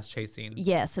ultimate last chase scene.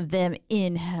 Yes, of them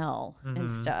in hell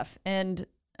and stuff. And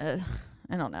I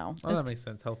don't know. Oh, that makes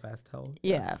sense. Hell fast, hell.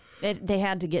 Yeah. They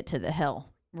had to get to the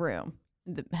hell room,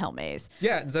 the hell maze.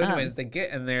 Yeah. And so anyways, they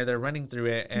get in there. They're running through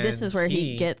it. And this is where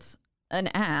he gets an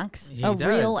axe,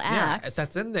 real axe. Yeah,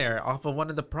 that's in there off of one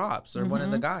of the props or one of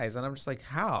the guys. And I'm just like,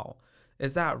 how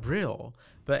is that real?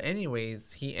 But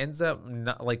anyways, he ends up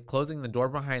closing the door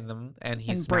behind them and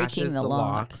he smashes the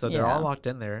lock. So they're all locked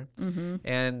in there.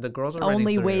 And the girls are running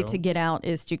through. Only way to get out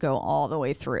is to go all the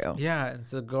way through. Yeah. And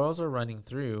so the girls are running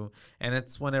through. And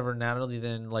it's whenever Natalie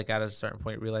then at a certain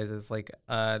point realizes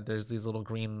there's these little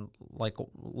green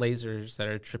lasers that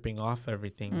are tripping off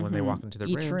everything when they walk into the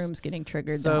rooms. Each room's getting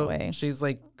triggered that way. She's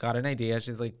got an idea.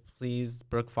 She's like, please,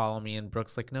 Brooke, follow me. And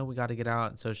Brooke's like, no, we got to get out.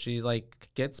 And so she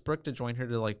gets Brooke to join her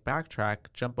to backtrack,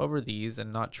 jump over these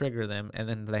and not trigger them. And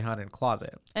then they hide in a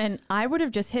closet. And I would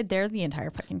have just hid there the entire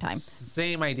fucking time.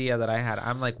 Same idea that I had.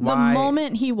 I'm like, why? The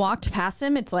moment he walked past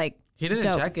him, it's like, he didn't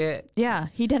check it. Yeah,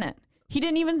 he didn't. He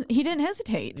didn't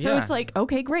hesitate. So it's like,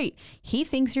 okay, great. He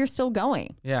thinks you're still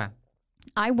going. Yeah.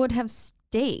 I would have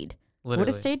stayed. Literally.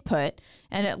 Would have stayed put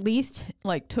and at least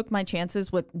took my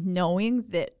chances with knowing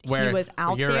that he was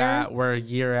out there. Where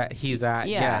he's at.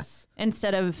 Yeah. Yes.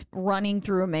 Instead of running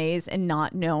through a maze and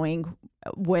not knowing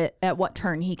at what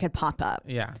turn he could pop up.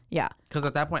 Yeah. Yeah. Because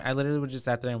at that point, I literally would just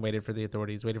sat there and waited for the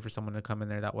authorities, waited for someone to come in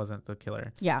there that wasn't the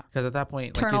killer. Yeah. Because at that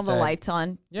point, turn all the lights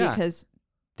on. Yeah. Because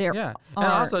there and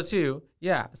also too,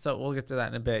 so we'll get to that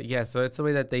in a bit. Yeah, so it's the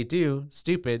way that they do.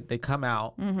 Stupid, they come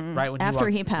out right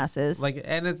when he passes.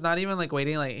 And it's not even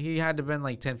waiting. He had to been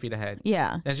 10 feet ahead.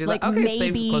 Yeah, and she's like, okay,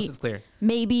 maybe safe, close is clear.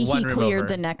 Maybe he cleared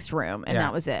the next room, and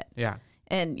that was it. Yeah.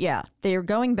 And they're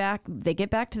going back. They get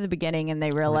back to the beginning, and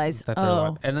they realize,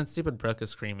 and then stupid Brooke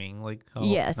is screaming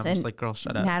yes, and I'm just like, girl,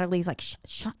 shut up. Natalie's like,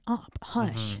 shut up,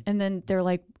 hush. And then they're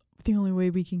like, the only way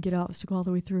we can get out is to go all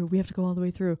the way through. We have to go all the way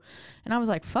through. And I was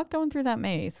like, fuck going through that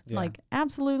maze. Yeah.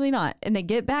 Absolutely not. And they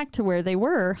get back to where they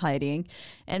were hiding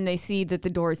and they see that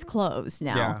the door is closed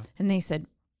now. Yeah. And they said,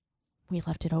 we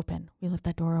left it open. We left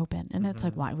that door open. And it's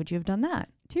like, why would you have done that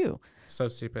too? So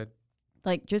stupid.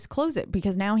 Just close it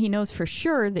because now he knows for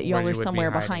sure that y'all are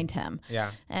somewhere behind him. Yeah.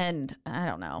 And I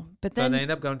don't know. But then so they end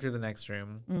up going through the next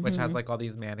room, which has all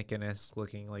these mannequin-esque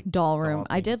looking doll room.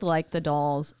 I did like the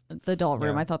doll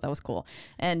room. I thought that was cool.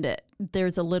 And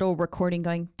there's a little recording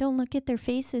going, don't look at their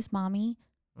faces, mommy.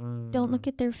 Don't look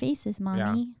at their faces,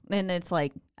 mommy. Yeah. And it's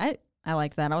like, I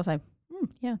like that. I was like,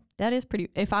 yeah, that is pretty.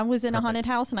 If I was in a haunted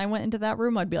house and I went into that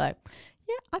room, I'd be like,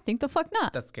 yeah, I think the fuck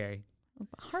not. That's scary.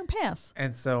 Hard pass.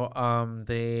 And so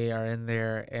they are in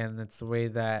there, and it's the way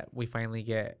that we finally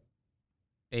get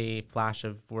a flash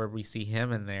of where we see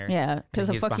him in there. Yeah, because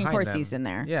of fucking course he's in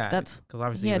there. Yeah, that's because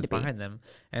obviously he was behind them.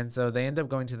 And so they end up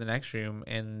going to the next room,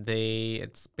 and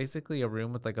it's basically a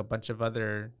room with a bunch of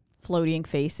other floating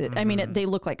faces. I mean, they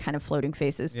look like kind of floating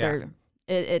faces. Yeah.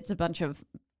 It's a bunch of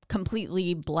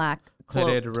completely black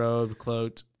hooded, robed,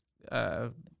 cloaked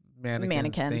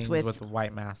mannequins with a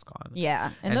white mask on.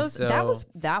 Yeah, and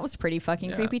that was pretty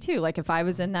fucking creepy too. If I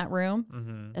was in that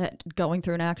room going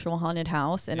through an actual haunted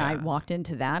house and I walked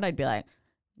into that, I'd be like,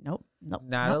 nope.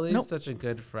 Natalie's such a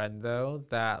good friend though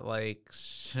that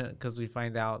because we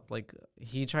find out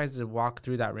he tries to walk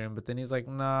through that room, but then he's like,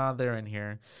 nah, they're in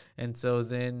here. And so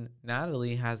then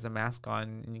Natalie has the mask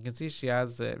on, and you can see she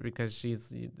has it because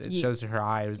it shows her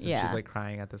eyes, and she's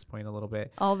crying at this point a little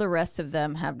bit. All the rest of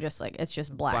them have just it's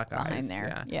just black behind eyes,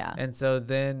 there. Yeah. And so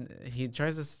then he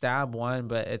tries to stab one,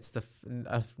 but it's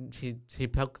he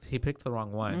picked the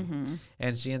wrong one,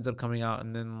 and she ends up coming out,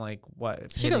 and then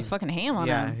she goes fucking ham on him.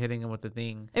 Yeah, hitting him with the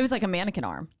thing. It was like a mannequin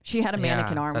arm. She had a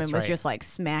mannequin arm and was just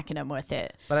smacking him with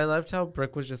it. But I loved how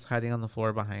Brooke was just hiding on the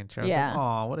floor behind her. I was like,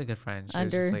 oh, what a good friend. She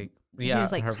was just She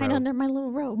was like, hide under my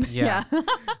little robe. Yeah.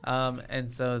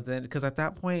 And so then, because at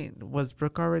that point, was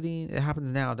Brooke already? It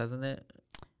happens now, doesn't it?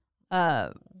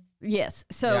 Yes.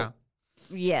 So,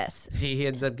 yes. He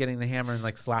ends up getting the hammer and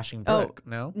like slashing Brooke.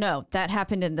 No, that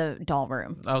happened in the doll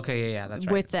room. Okay, yeah, that's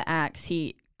right. With the axe,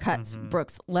 he cuts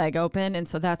Brooke's leg open, and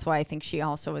so that's why I think she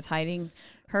also was hiding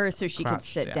her so she could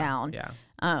sit down. Yeah.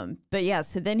 But yeah,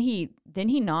 so then he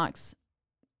knocks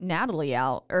Natalie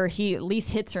out, or he at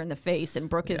least hits her in the face, and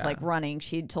Brooke is like running.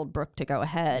 She told Brooke to go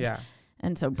ahead. Yeah.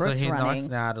 And so Brooke's running. running. Knocks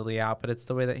Natalie out, but it's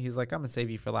the way that he's like, I'm gonna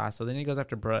save you for last. So then he goes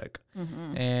after Brooke,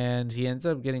 and he ends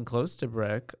up getting close to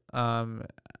Brooke.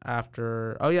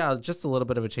 After just a little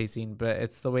bit of a chase scene, but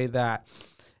it's the way that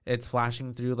it's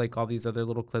flashing through like all these other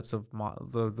little clips of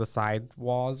the side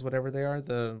walls, whatever they are,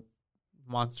 the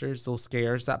monsters, little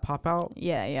scares that pop out.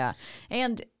 Yeah.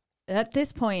 And at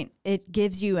this point, it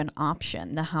gives you an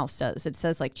option. The house does. It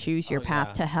says like choose your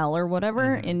path to hell or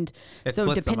whatever. And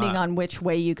so depending on which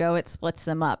way you go, it splits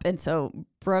them up. And so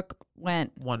Brooke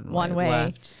went one way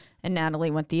left, and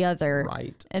Natalie went the other.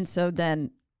 Right. And so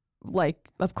then, like,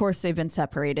 of course they've been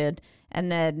separated. And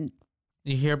then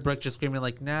you hear Brooke just screaming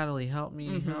like, Natalie, help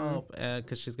me, help,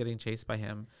 because she's getting chased by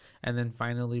him. And then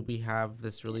finally we have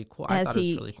this really cool, I thought it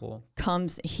was really cool.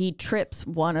 He trips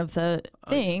one of the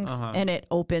things and it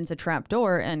opens a trap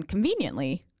door, and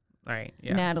conveniently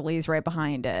Natalie's right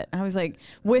behind it. I was like,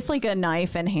 with like a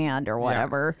knife in hand or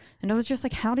whatever. And I was just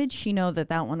like, how did she know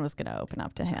that one was going to open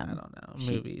up to him? I don't know.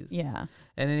 Movies. Yeah.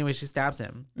 And anyway, she stabs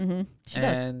him. She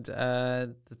does. And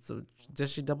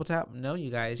does she double tap? No,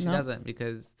 you guys. She doesn't,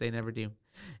 because they never do.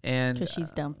 And because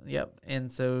she's dumb. Yep.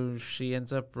 And so she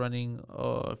ends up running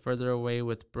further away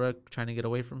with Brooke, trying to get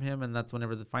away from him. And that's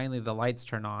whenever finally the lights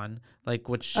turn on, like,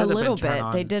 which should have been turned on. A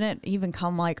little bit. They didn't even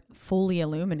come like fully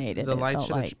illuminated. The lights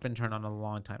should have been turned on a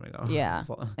long time ago. Yeah.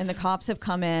 And the cops have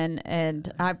come in, and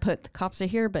I put the cops are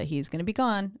here, but he's going to be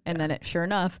gone. And then sure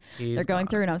enough, they're going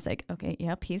through, and I was like, okay,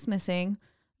 yep, he's missing.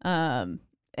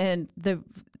 And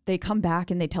they come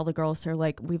back and they tell the girls, they're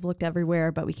like, we've looked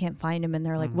everywhere, but we can't find him. And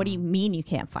they're like, what do you mean you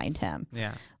can't find him?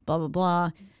 Yeah. Blah, blah,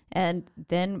 blah. And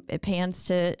then it pans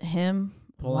to him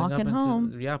walking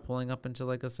home. Pulling up into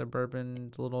like a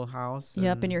suburban little house.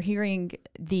 Yep. And you're hearing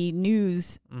the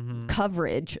news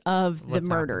coverage of the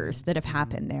murders that have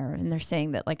happened there. And they're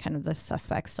saying that like kind of the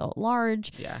suspect's still at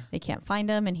large. Yeah. They can't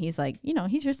find him. And he's like,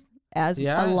 he's just, as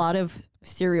a lot of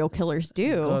serial killers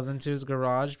do. Goes into his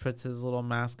garage, puts his little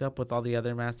mask up with all the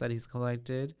other masks that he's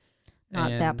collected.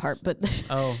 Not that part, but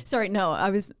sorry, no, I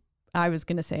was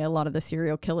gonna say a lot of the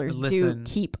serial killers do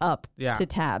keep up to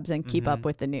tabs and keep up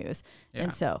with the news. Yeah.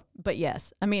 And so, but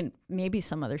yes, I mean, maybe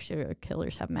some other serial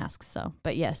killers have masks,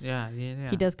 but yes. Yeah.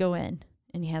 He does go in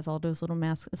and he has all those little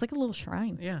masks. It's like a little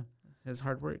shrine. Yeah. His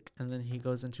hard work. And then he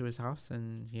goes into his house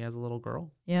and he has a little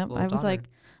girl. Yeah. I was like,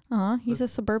 he's a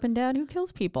suburban dad who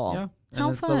kills people. Yeah. How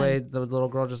and it's fun. the way the little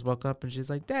girl just woke up and she's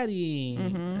like, Daddy,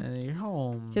 and you're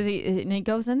home. Because he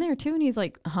goes in there too and he's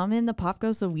like humming the Pop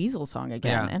Goes the Weasel song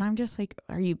again. Yeah. And I'm just like,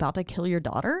 are you about to kill your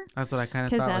daughter? That's what I kind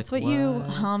of thought. Because that's like, what you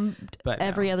hummed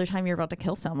every other time you're about to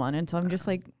kill someone. And so I'm just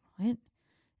like, what?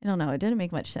 I don't know. It didn't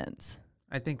make much sense.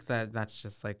 I think that's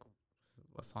just like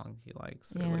a song he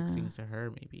likes or like sings to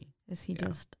her maybe. Is he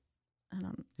just...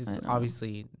 He's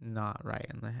obviously not right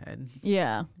in the head.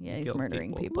 Yeah, he's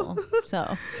murdering people.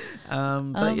 So,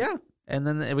 but yeah, and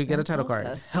then we get a title card,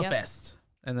 Hellfest,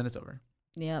 and then it's over.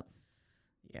 Yep.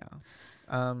 Yeah.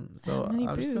 So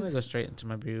I'm just gonna go straight into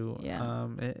my boo. Yeah.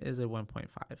 It is a 1.5.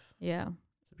 Yeah.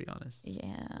 To be honest.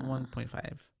 Yeah.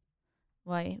 1.5.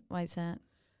 Why? Why is that?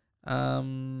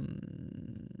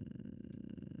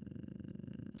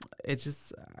 It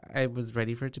just, I was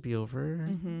ready for it to be over.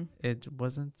 It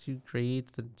wasn't too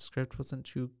great. The script wasn't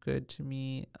too good to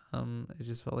me. It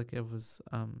just felt like it was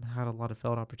had a lot of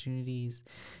failed opportunities,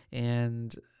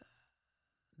 and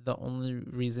the only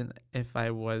reason, if I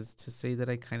was to say that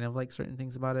I kind of like certain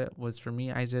things about it, was for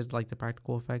me, I did like the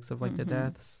practical effects of like the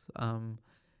deaths.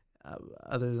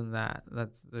 Other than that,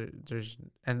 there's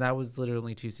and that was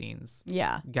literally 2 scenes.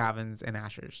 Yeah, Gavin's and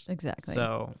Asher's. Exactly.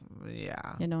 So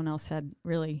yeah, no one else had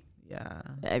really. Yeah,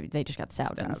 they just got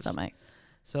stabbed in the stomach.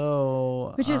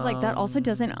 So, which is like that also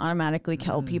doesn't automatically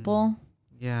kill people.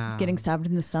 Yeah, getting stabbed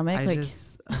in the stomach.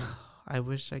 I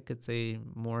wish I could say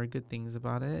more good things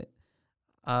about it.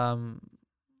 That's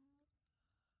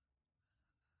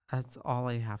all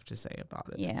I have to say about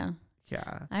it. Yeah.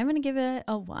 I'm gonna give it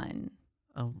a 1.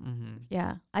 Oh.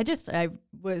 Yeah. I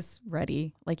was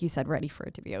ready, like you said, ready for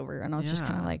it to be over, and I was just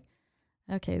kind of like,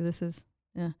 okay, this is.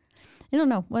 Yeah, I don't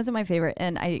know. Wasn't my favorite,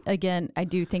 and I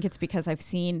do think it's because I've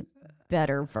seen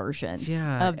better versions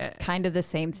of kind of the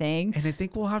same thing. And I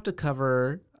think we'll have to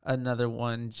cover another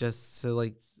one just to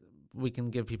like we can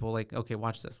give people like, okay,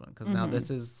 watch this one because now this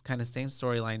is kind of same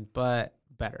storyline but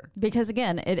better. Because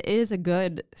again, it is a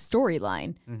good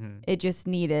storyline. It just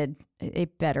needed a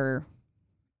better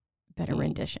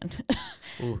rendition.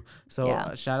 Ooh.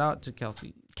 So shout out to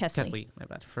Kesley, my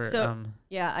bad. For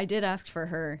yeah, I did ask for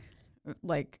her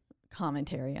like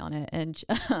commentary on it, and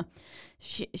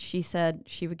she said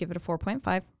she would give it a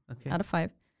 4.5 out of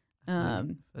 5.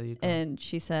 And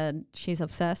she said she's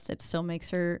obsessed. It still makes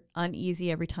her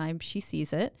uneasy every time she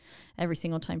sees it, every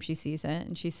single time she sees it.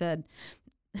 And she said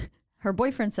her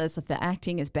boyfriend says that the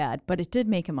acting is bad, but it did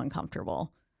make him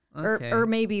uncomfortable. Okay. Or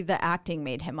maybe the acting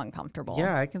made him uncomfortable.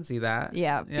 Yeah, I can see that.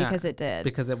 Yeah, because it did.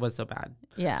 Because it was so bad.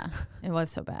 Yeah, it was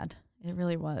so bad. It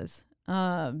really was.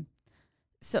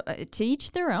 So to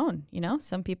each their own, you know,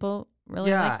 some people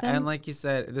really like them. Yeah, and like you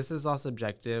said, this is all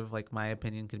subjective. Like my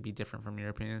opinion could be different from your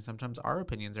opinion. Sometimes our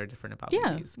opinions are different about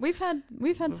movies. We've had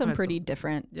some pretty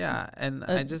different. Yeah, and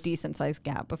I just decent sized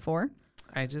gap before.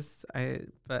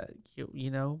 But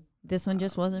you know, this one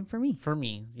just wasn't for me. For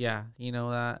me, yeah, you know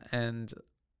that, and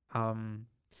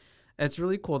it's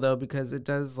really cool though because it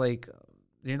does like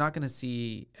you're not gonna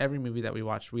see every movie that we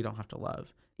watch. We don't have to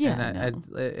love. Yeah, and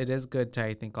it is good to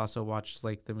I think also watch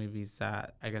like the movies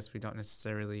that I guess we don't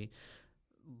necessarily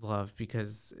love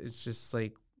because it's just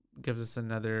like gives us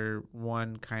another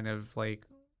one kind of like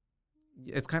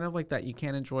it's kind of like that you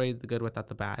can't enjoy the good without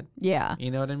the bad. Yeah,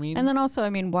 you know what I mean. And then also, I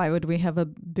mean, why would we have a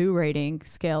boo rating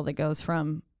scale that goes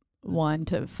from 1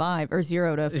 to 5 or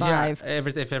 0 to 5? Yeah,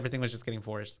 if everything was just getting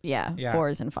 4s. Yeah,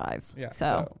 4s and 5s. Yeah,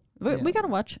 so we gotta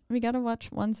watch. We gotta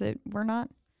watch ones that we're not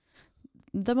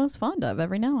the most fond of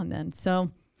every now and then.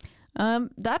 So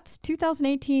that's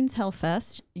 2018's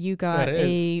Hellfest. You got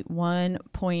a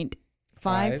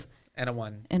 1.5 and a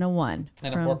 1 and a 1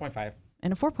 and a 4.5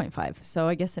 and a 4.5. So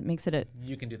I guess it makes it a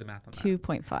you can do the math on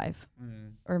 2.5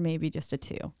 or maybe just a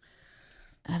 2.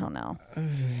 I don't know.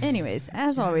 Anyways,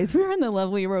 as always, we're in the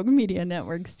lovely Rogue Media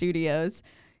Network studios.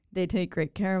 They take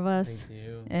great care of us. They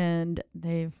do. And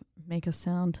they make us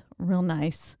sound real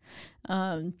nice.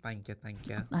 Thank you.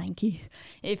 Thank you.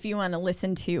 If you want to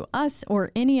listen to us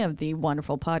or any of the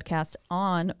wonderful podcasts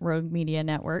on Rogue Media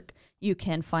Network, you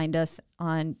can find us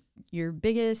on your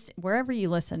biggest, wherever you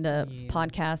listen to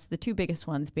podcasts, the 2 biggest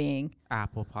ones being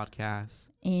Apple Podcasts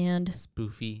and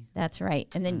Spoofy. That's right.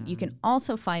 And then you can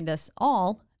also find us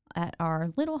all at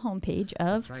our little homepage of...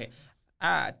 That's right.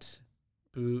 On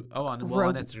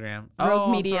Instagram.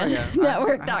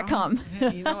 RogueMediaNetwork.com.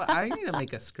 You know what? I need to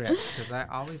make a script because I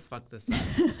always fuck this up.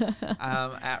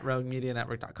 At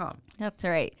RogueMediaNetwork.com. That's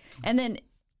right. And then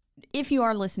if you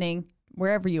are listening,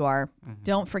 wherever you are,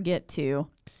 don't forget to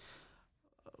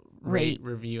rate,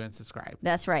 review, and subscribe.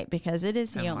 That's right, because it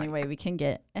is the only way we can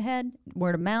get ahead.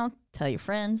 Word of mouth, tell your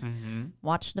friends,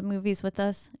 watch the movies with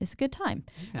us. It's a good time.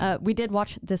 Yeah. We did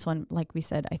watch this one, like we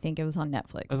said, I think it was on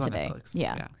Netflix today. On Netflix.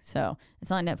 Yeah. So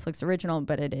it's not Netflix original,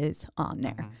 but it is on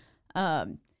there.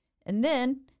 And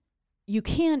then you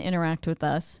can interact with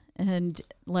us and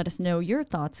let us know your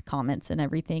thoughts, comments, and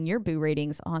everything, your boo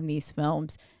ratings on these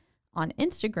films on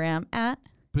Instagram at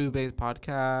Boobays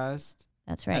Podcast.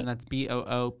 That's right. And that's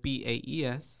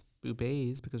BOOBAES,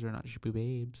 Boobays, because we're not just boo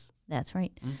babes. That's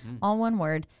right. All one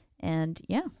word. And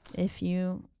yeah, if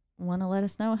you want to let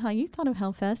us know how you thought of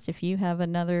Hellfest, if you have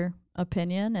another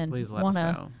opinion and want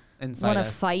to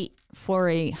fight for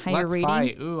a higher rating.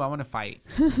 Fight. Ooh, I want to fight.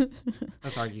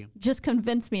 Let's argue. Just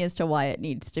convince me as to why it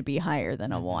needs to be higher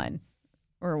than a 1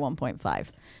 or a 1.5.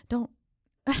 Don't.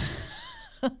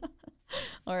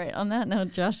 All right. On that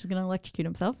note, Josh is going to electrocute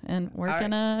himself, and we're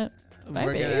going to... Bye,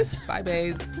 bays. Bye,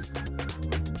 bays.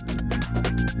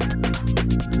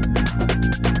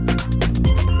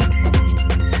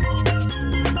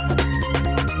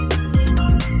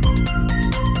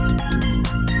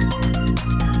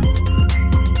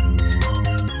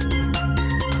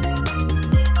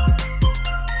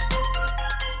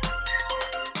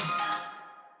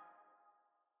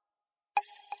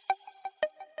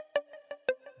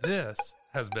 This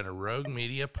has been a Rogue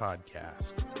Media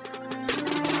podcast.